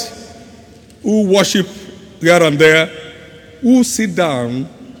members who worship here and there, who sit down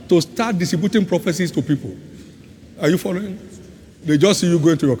to start distributing prophecies to people. Are you following? They just see you go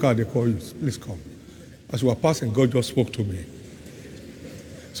into your car, they call you, please come. As you were passing, God just spoke to me.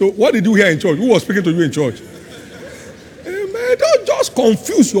 So what did you hear in church? Who was speaking to you in church? Amen. Don't just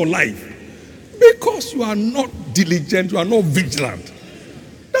confuse your life. Because you are not diligent, you are not vigilant.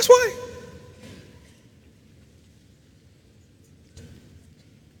 That's why.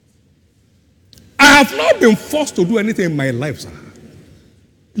 I have not been forced to do anything in my life, sir.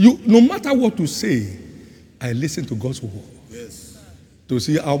 No matter what you say, I listen to God's word. Yes. To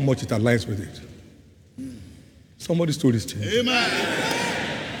see how much it aligns with it. Somebody's story is changing. Amen.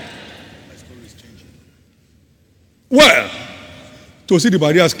 Well, to see the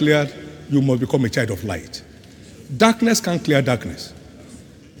barriers cleared, you must become a child of light. Darkness can't clear darkness.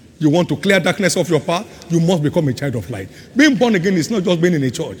 You want to clear darkness off your path, you must become a child of light. Being born again is not just being in a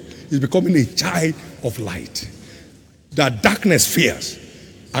church, it's becoming a child of light. That darkness fears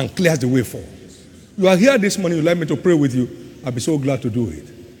and clears the way for. You are here this morning, you'd like me to pray with you, I'll be so glad to do it.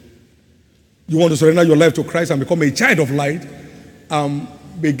 You want to surrender your life to Christ and become a child of light and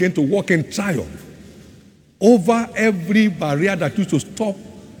begin to walk in triumph over every barrier that used to stop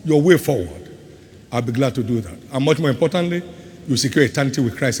your way forward. I'll be glad to do that. And much more importantly, you secure eternity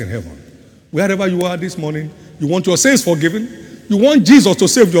with Christ in heaven. Wherever you are this morning, you want your sins forgiven, you want Jesus to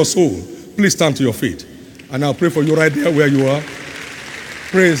save your soul, please stand to your feet. And I'll pray for you right there where you are.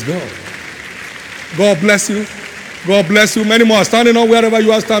 Praise God. God bless you. God bless you. Many more are standing up wherever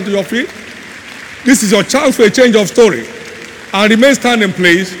you are, stand to your feet. This is your chance for a change of story. And remain standing,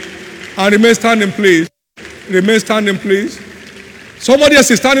 please. And remain standing, please. Remain standing, please. Somebody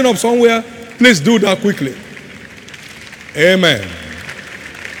else is standing up somewhere. Please do that quickly. Amen.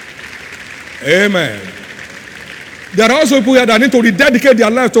 Amen. There are also people here that need to rededicate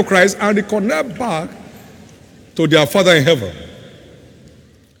their life to Christ and reconnect back to their Father in heaven.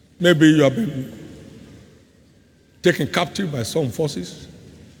 Maybe you have been taken captive by some forces,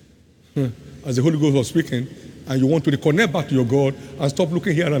 as the Holy Ghost was speaking, and you want to reconnect back to your God and stop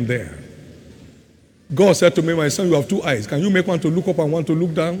looking here and there. God said to me, my son, you have two eyes. Can you make one to look up and one to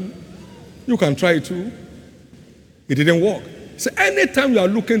look down? You can try it too. It didn't work. So anytime you are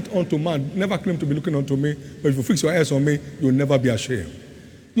looking unto man, never claim to be looking unto me, but if you fix your eyes on me, you will never be ashamed.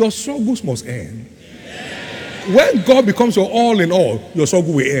 Your struggles must end. When God becomes your all in all, your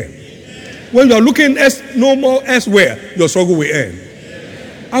struggle will end. When you are looking no more elsewhere, your struggle will end.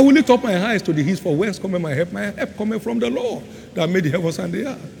 I will lift up my eyes to the hills, for whence cometh my help? My help cometh from the Lord that made the heavens and the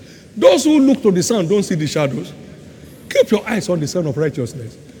earth. Those who look to the sun don't see the shadows. Keep your eyes on the Son of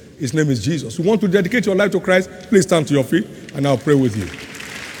Righteousness. His name is Jesus. You want to dedicate your life to Christ? Please stand to your feet and I'll pray with you.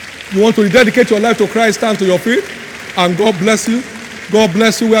 You want to dedicate your life to Christ? Stand to your feet and God bless you. God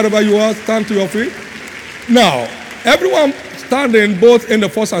bless you wherever you are. Stand to your feet. Now, everyone standing both in the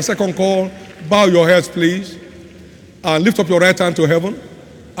first and second call, bow your heads please and lift up your right hand to heaven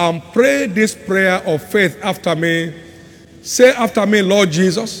and pray this prayer of faith after me. Say after me, Lord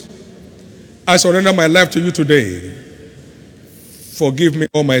Jesus, I surrender my life to you today. Forgive me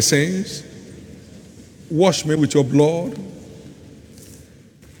all my sins. Wash me with your blood.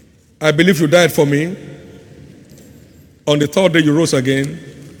 I believe you died for me. On the third day you rose again,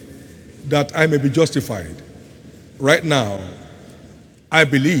 that I may be justified. Right now, I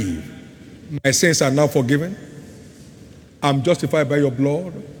believe my sins are now forgiven. I'm justified by your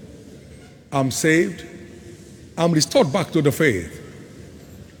blood. I'm saved. I'm restored back to the faith.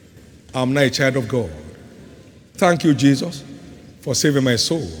 I'm now a child of God. Thank you, Jesus, for saving my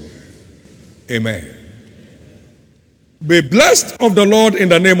soul. Amen. Be blessed of the Lord in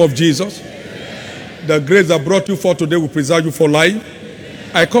the name of Jesus. Amen. The grace that brought you forth today will preserve you for life.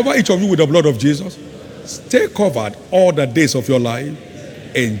 Amen. I cover each of you with the blood of Jesus. Stay covered all the days of your life.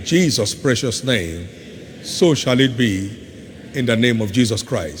 In Jesus' precious name, so shall it be in the name of Jesus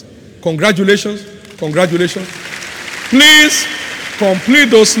Christ. Congratulations. Congratulations. Please complete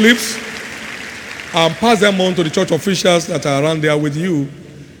those slips and pass them on to the church officials that are around there with you,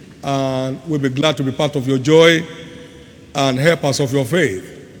 and we'll be glad to be part of your joy and helpers of your faith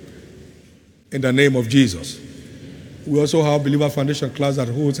in the name of Jesus. We also have Believer Foundation class that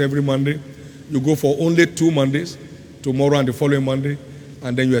holds every Monday. You go for only 2 Mondays, tomorrow and the following Monday,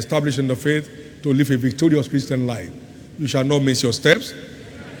 and then you establish in the faith to live a victorious Christian life. You shall not miss your steps.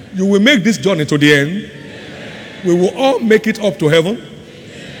 You will make this journey to the end. We will all make it up to heaven.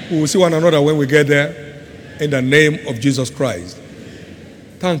 We will see one another when we get there in the name of Jesus Christ.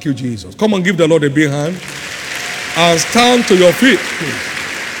 Thank you, Jesus. Come and give the Lord a big hand and stand to your feet, please.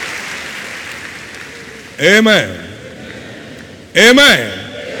 Amen. Amen.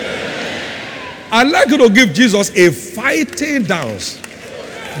 I'd like you to give Jesus a fighting dance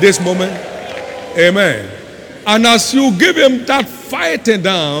this moment. Amen. And as you give him that fighting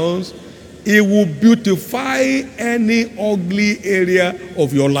dance, it will beautify any ugly area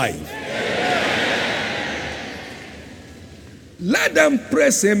of your life. Let them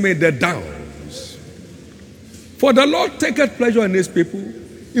praise him in the downs. For the Lord taketh pleasure in his people.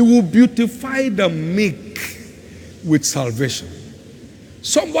 He will beautify the meek with salvation.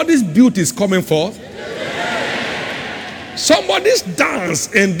 Somebody's beauty is coming forth. Somebody's dance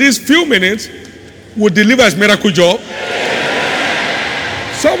in these few minutes will deliver his miracle job.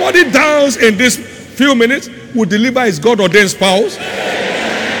 Somebody dance in these few minutes will deliver his God-ordained spouse.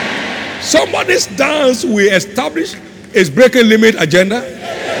 Somebody's dance will establish his breaking limit agenda.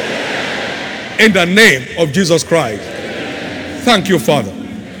 In the name of Jesus Christ. Thank you, Father.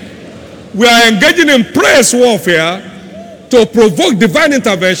 We are engaging in praise warfare to provoke divine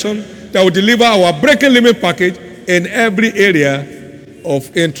intervention that will deliver our breaking limit package in every area of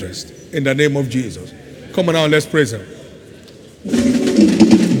interest. In the name of Jesus. Come on now, let's praise him.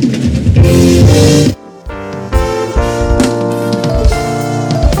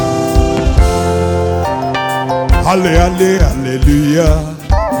 Hallelujah.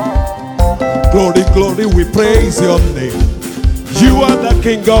 Glory, glory, we praise your name. You are the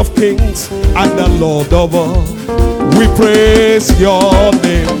King of kings and the Lord of all. We praise your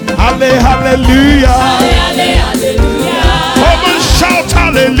name. Hallelujah. Hallelujah. Come and shout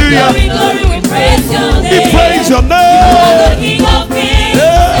hallelujah. Glory, glory, we praise your name. We praise your name. You are the King of kings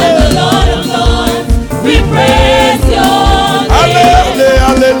and the Lord of lords. We praise your name.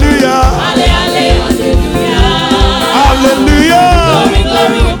 Hallelujah. Hallelujah. Glory,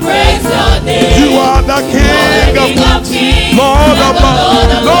 glory, we praise your name. You are the King of kings, Lord of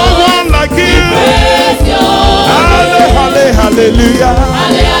lords. No one like you. Praise your Hallelujah. Hallelujah.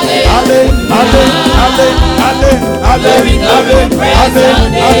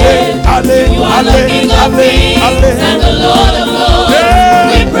 You are the King of kings and the Lord of lords.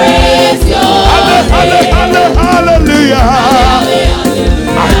 We praise your Hallelujah.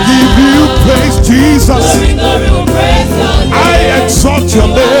 I give you praise, Jesus. I exalt your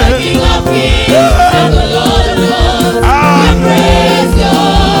name.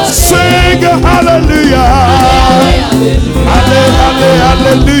 Sing hallelujah.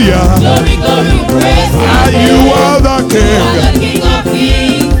 Hallelujah. You are the King.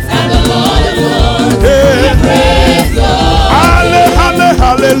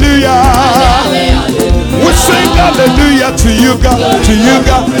 to you,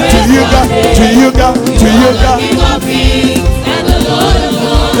 God, to you, God, to you, God, to you, God. King of kings and the Lord of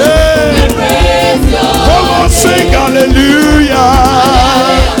lords. Yeah. We praise your Come on, sing hallelujah.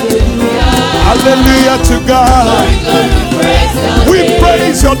 Hallelujah to God. We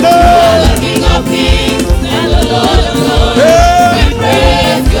praise your name. the King of kings and the Lord of lords. Yeah. We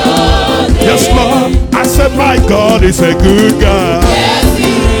praise your name. Yes, Lord. I said, my God is a good God. Yes,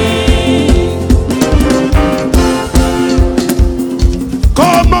 he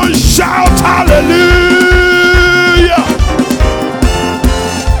Come on, shout hallelujah.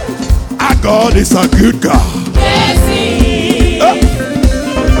 Our God is a good God. Yes, he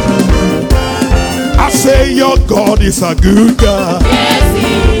I say, your God is a good God. Yes,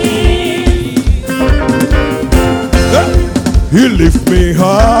 he He lift me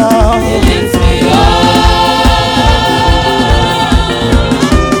high. lifts me up.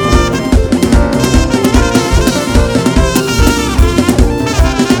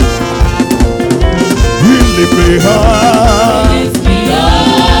 He lift me high. Lifts me up.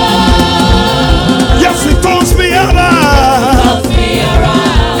 Yes, he turns me out. Turns me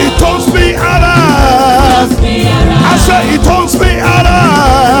around. He turns me out. Turns me around. I say, he turns me out.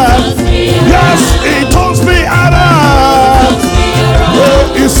 Turns me around. Yes, he turns me out. Turns me around.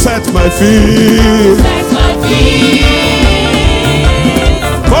 Oh, he set my feet. Sets my feet.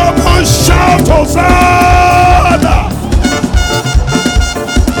 Come on, shout Hosanna.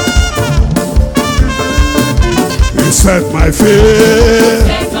 He set my feet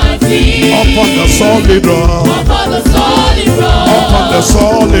Sets my feet. upon the solid rock. Upon the solid rock. Upon the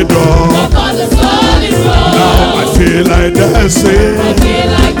solid rock. Upon the solid rock. Now I feel like dancing. I feel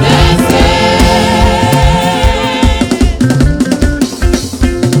like dancing.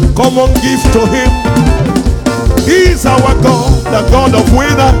 Come on, give to him. He's our God, the God of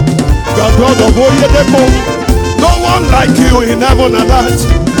winner, the God of Oyedepo. No one like you in heaven and earth.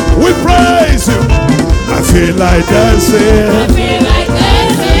 We praise you. I feel like I dancing, feel like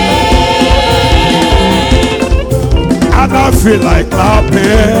dancing. and I feel like clapping.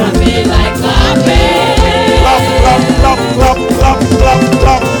 I feel like clapping. Clap, clap, clap, clap, clap, clap,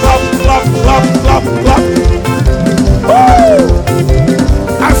 clap, clap, clap, clap, clap, clap. Woo!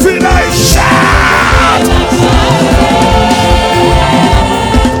 I feel like shout.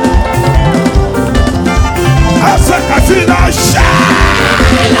 I said I feel like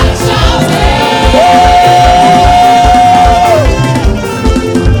shout.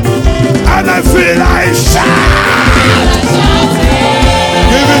 And I feel like shout.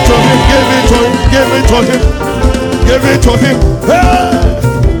 Give it to him, give it to him, give it to him, give it to him. Hey!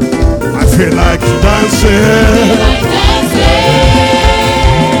 I feel like dancing.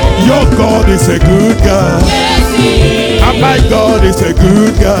 Your God is a good God. And my God is a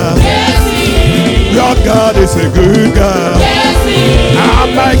good God. Your God is a good God.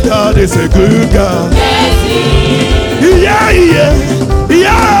 And my God is a good God. Yeah, yeah,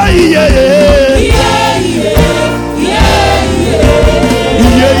 yeah, yeah, yeah.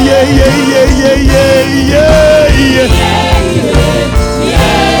 Yeah, yeah, yeah, yeah, yeah, yeah, yeah, yeah.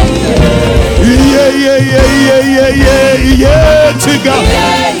 Yeah, yeah, yeah, yeah, yeah, yeah, yeah, to God.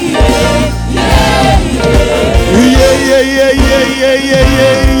 Yeah, yeah, yeah, yeah, yeah, yeah,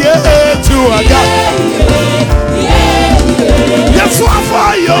 yeah, yeah, to our God. Yes, we're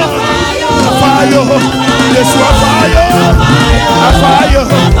fire. Fire. Yes, we're fire. Fire.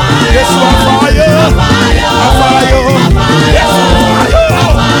 Yes, we're fire. Fire. Yes, we're fire.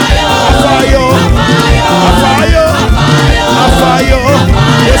 Fire. Fire.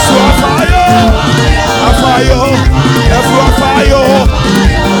 Yes, we're fire. Fire. Yes, we're fire.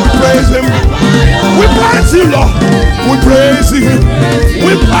 Praise him. We praise you, Lord. We praise you.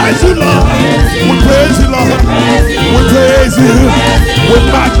 We praise you, Lord. We praise you, Lord. We praise you. We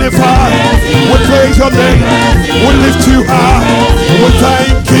magnify. We praise your name. We lift you high. We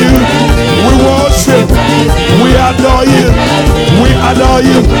thank you. We worship. We adore you. We adore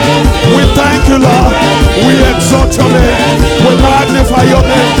you. We thank you, Lord. We exalt your name. We magnify your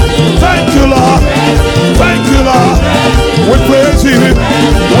name. Thank you, Lord. Thank you, Lord. We praise you.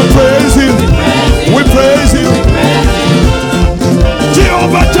 We praise you. We praise you.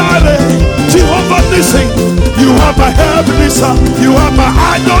 Jehovah Jireh, Jehovah Nissi, you are my heavenly son, you are my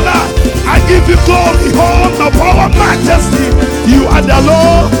Adonai. I give you glory, honor, power, majesty. You are the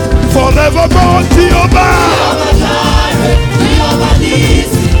Lord forevermore, Jehovah. Jehovah Jireh, Jehovah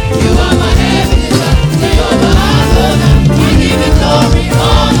Nissi, you are my heavenly son, Jehovah Adonai. I give you glory,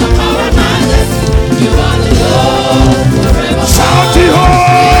 honor, power, majesty. You are the Lord forever. Shout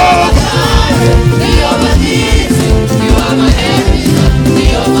Jehovah. Jehovah Nissi, you are my heavenly son,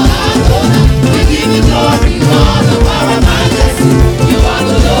 Jehovah Adonai. I give you glory, honor, power, majesty.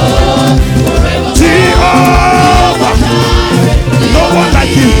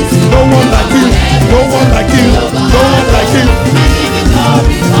 No one like you. No one like you. No one like you.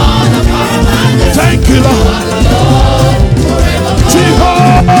 Thank you, Lord.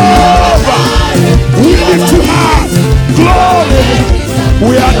 Jehovah, we lift you high. Glory,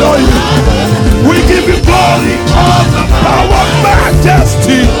 we adore you. We give you glory, honor, power,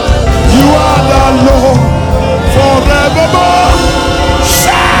 majesty. You are the Lord forevermore.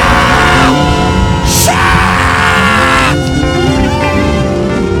 Shout! Shout!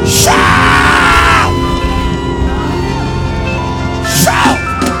 Shout! Shout!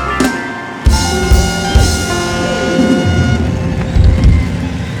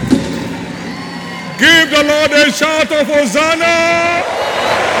 Give the Lord a shout of Hosanna.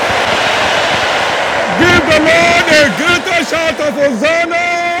 Give the Lord a greater shout of Hosanna.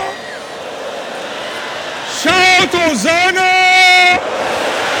 Shout Hosanna.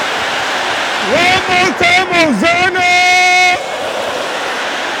 One more time, Hosanna.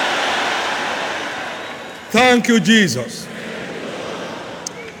 Thank you, Jesus.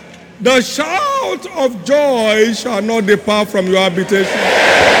 The shout of joy shall not depart from your habitation.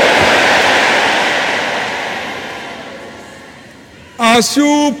 As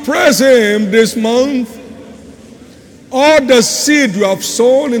you praise him this month, all the seed you have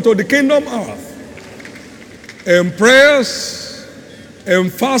sown into the kingdom earth, in prayers, in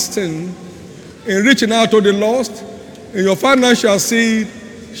fasting, in reaching out to the lost, in your financial seed,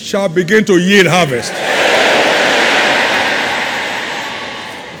 shall begin to yield harvest.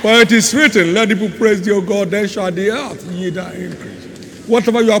 For it is written, let the people praise your God, then shall the earth yield her increase.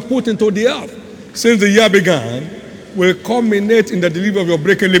 Whatever you have put into the earth since the year began will culminate in the delivery of your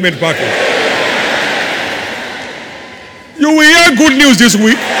breaking limit package. You will hear good news this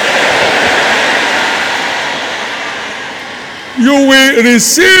week. You will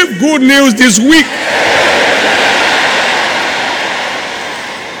receive good news this week.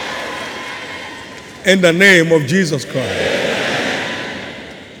 In the name of Jesus Christ.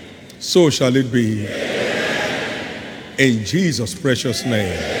 So shall it be. In Jesus' precious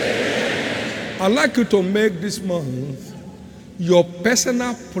name. I'd like you to make this month your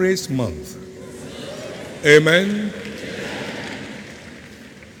personal praise month. Amen.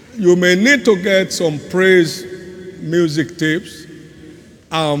 You may need to get some praise music tapes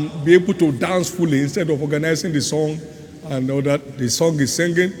and be able to dance fully instead of organizing the song and know that the song is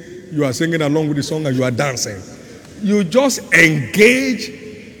singing, you are singing along with the song and you are dancing. You just engage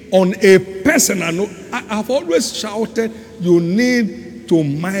on a personal note. I've always shouted, you need to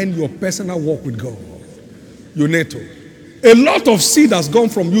mind your personal walk with God. You need to. A lot of seed has gone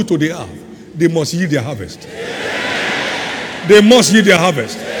from you to the earth. They must yield their harvest. They must yield their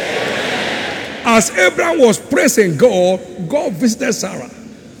harvest. As Abraham was praising God, God visited Sarah.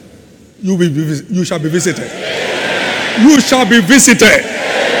 You shall be visited. You shall be visited.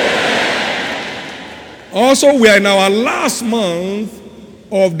 Also, we are in our last month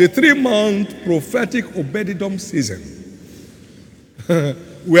of the 3-month prophetic Obededom season.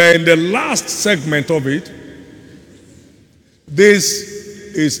 We are in the last segment of it. This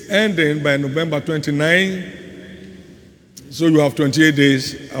is ending by November 29. So you have 28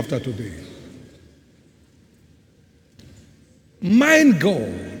 days after today. Mind God,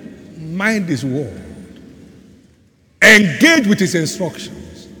 mind his word. Engage with his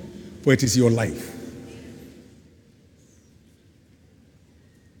instructions, for it is your life.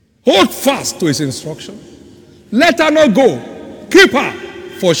 Hold fast to his instruction. Let her not go. Keep her,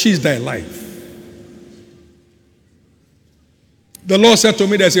 for she is thy life. The Lord said to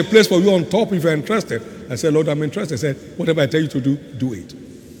me, there's a place for you on top if you're interested. I said, Lord, I'm interested. I said, whatever I tell you to do, do it.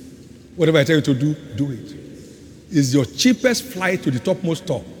 Whatever I tell you to do, do it. It's your cheapest flight to the topmost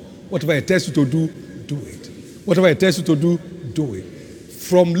top. Whatever it tells you to do, do it. Whatever it tells you to do, do it.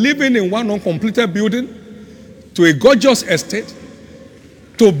 From living in one uncompleted building to a gorgeous estate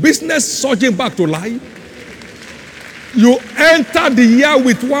to business surging back to life, you enter the year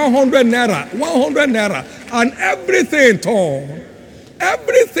with 100 naira, and everything torn.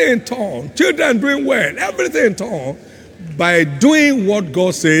 Everything torn. Children doing well, everything torn by doing what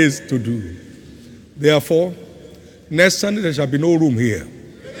God says to do. Therefore, next Sunday there shall be no room here.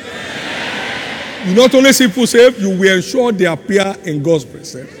 You not only see people saved, you will ensure they appear in God's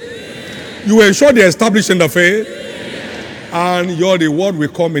presence. You will ensure they are established in the faith, and your reward will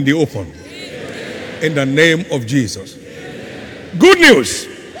come in the open. In the name of Jesus. Good news.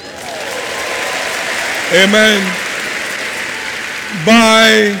 Amen.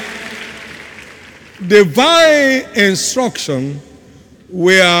 By divine instruction,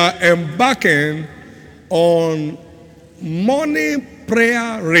 we are embarking on morning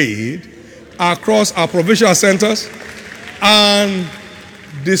prayer raid across our provincial centers and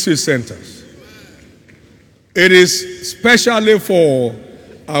district centers. It is specially for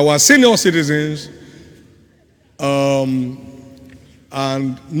our senior citizens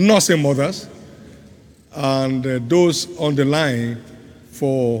and nursing mothers and those on the line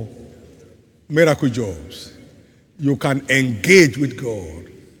for miracle jobs. You can engage with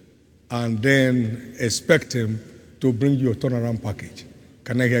God and then expect Him to bring you a turnaround package.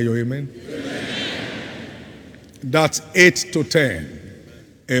 Can I hear your amen? Amen. That's 8 to 10.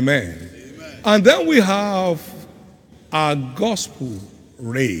 Amen. Amen. And then we have our gospel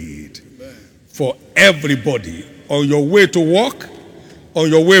raid for everybody. On your way to work, on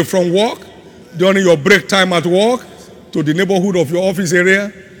your way from work, during your break time at work, to the neighborhood of your office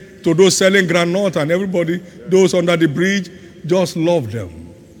area, to those selling granite and everybody, those under the bridge, just love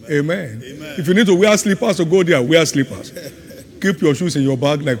them. Amen. Amen. If you need to wear slippers to go there, wear slippers. Keep your shoes in your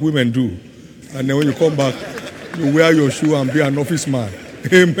bag like women do. And then when you come back, you wear your shoe and be an office man.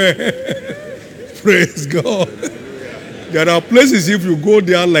 Amen. Praise God. There are places if you go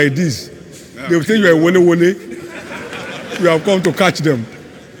there like this, they will think you are wole. You have come to catch them.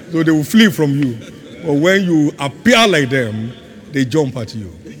 So they will flee from you. But when you appear like them, they jump at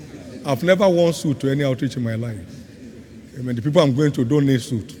you. I've never worn suit to any outreach in my life. Amen. The people I'm going to don't need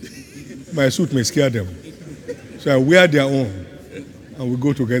suit. My suit may scare them. So I wear their own and we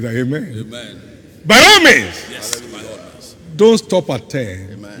go together. Amen. Amen. By all means, yes, don't stop at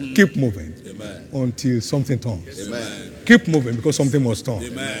 10. Amen. Keep moving. Amen. Until something turns. Amen. Keep moving because something must turn.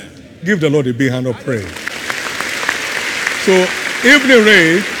 Amen. Give the Lord a big hand of praise. So, evening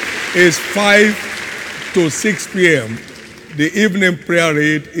raid is 5 to 6 p.m. The evening prayer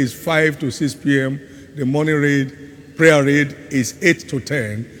raid is 5 to 6 p.m. The morning raid, prayer raid is 8 to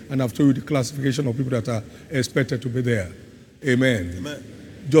 10. And I've told you the classification of people that are expected to be there. Amen. Amen.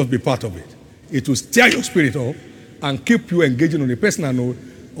 Just be part of it. It will stir your spirit up and keep you engaging on a personal note,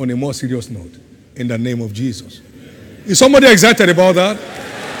 on a more serious note. In the name of Jesus. Is somebody excited about that?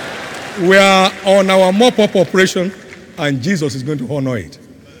 We are on our mop-up operation, and Jesus is going to honor it.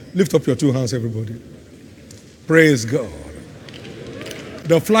 Lift up your two hands, everybody. Praise God.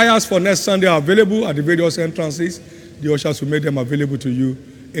 The flyers for next Sunday are available at the various entrances. The ushers will make them available to you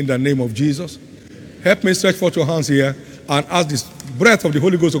in the name of Jesus. Help me stretch forth your hands here and ask this breath of the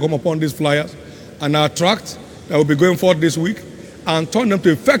Holy Ghost to come upon these flyers and our tract that will be going forth this week and turn them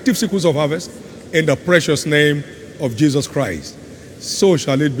to effective sequence of harvest in the precious name of Jesus Christ. So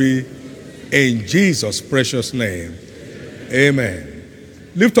shall it be in Jesus' precious name.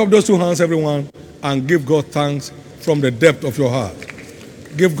 Amen. Lift up those two hands, everyone, and give God thanks from the depth of your heart.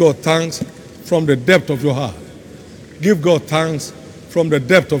 Give God thanks from the depth of your heart. Give God thanks from the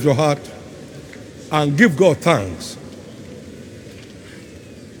depth of your heart. And give God thanks.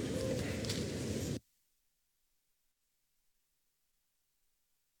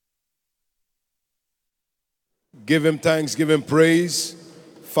 Give Him thanks, give Him praise.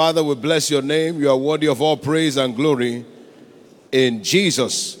 Father, we bless your name. You are worthy of all praise and glory. In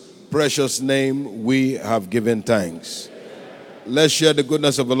Jesus' precious name, we have given thanks. Let's share the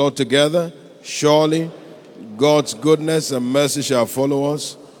goodness of the Lord together. Surely, God's goodness and mercy shall follow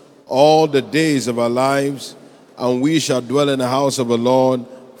us all the days of our lives, and we shall dwell in the house of the Lord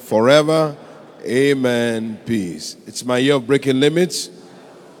forever. Amen. Peace. It's my year of breaking limits.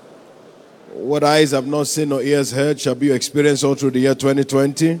 What eyes have not seen or ears heard shall be experienced all through the year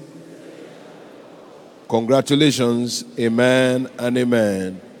 2020. Congratulations. Amen and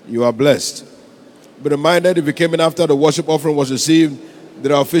amen. You are blessed. Be reminded, if you came in after the worship offering was received,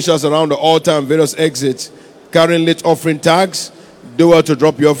 there are officials around the altar and various exits carrying lit offering tags. Do well to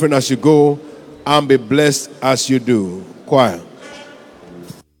drop your offering as you go and be blessed as you do. Choir.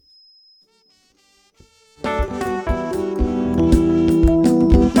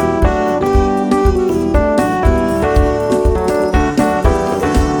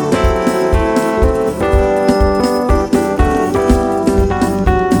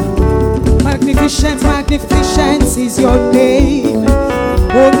 Magnificent is your name.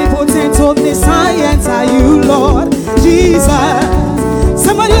 Omnipotent, omniscient are you, Lord Jesus.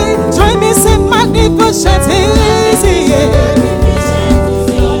 Somebody join me, say magnificent is He.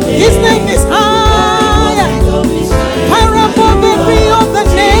 His name is high, far above every other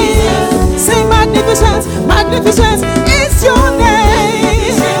name. Say magnificent, magnificent is your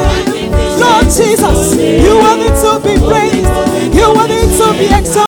name. Lord Jesus, you are worthy to be praised. You are worthy to be exalted.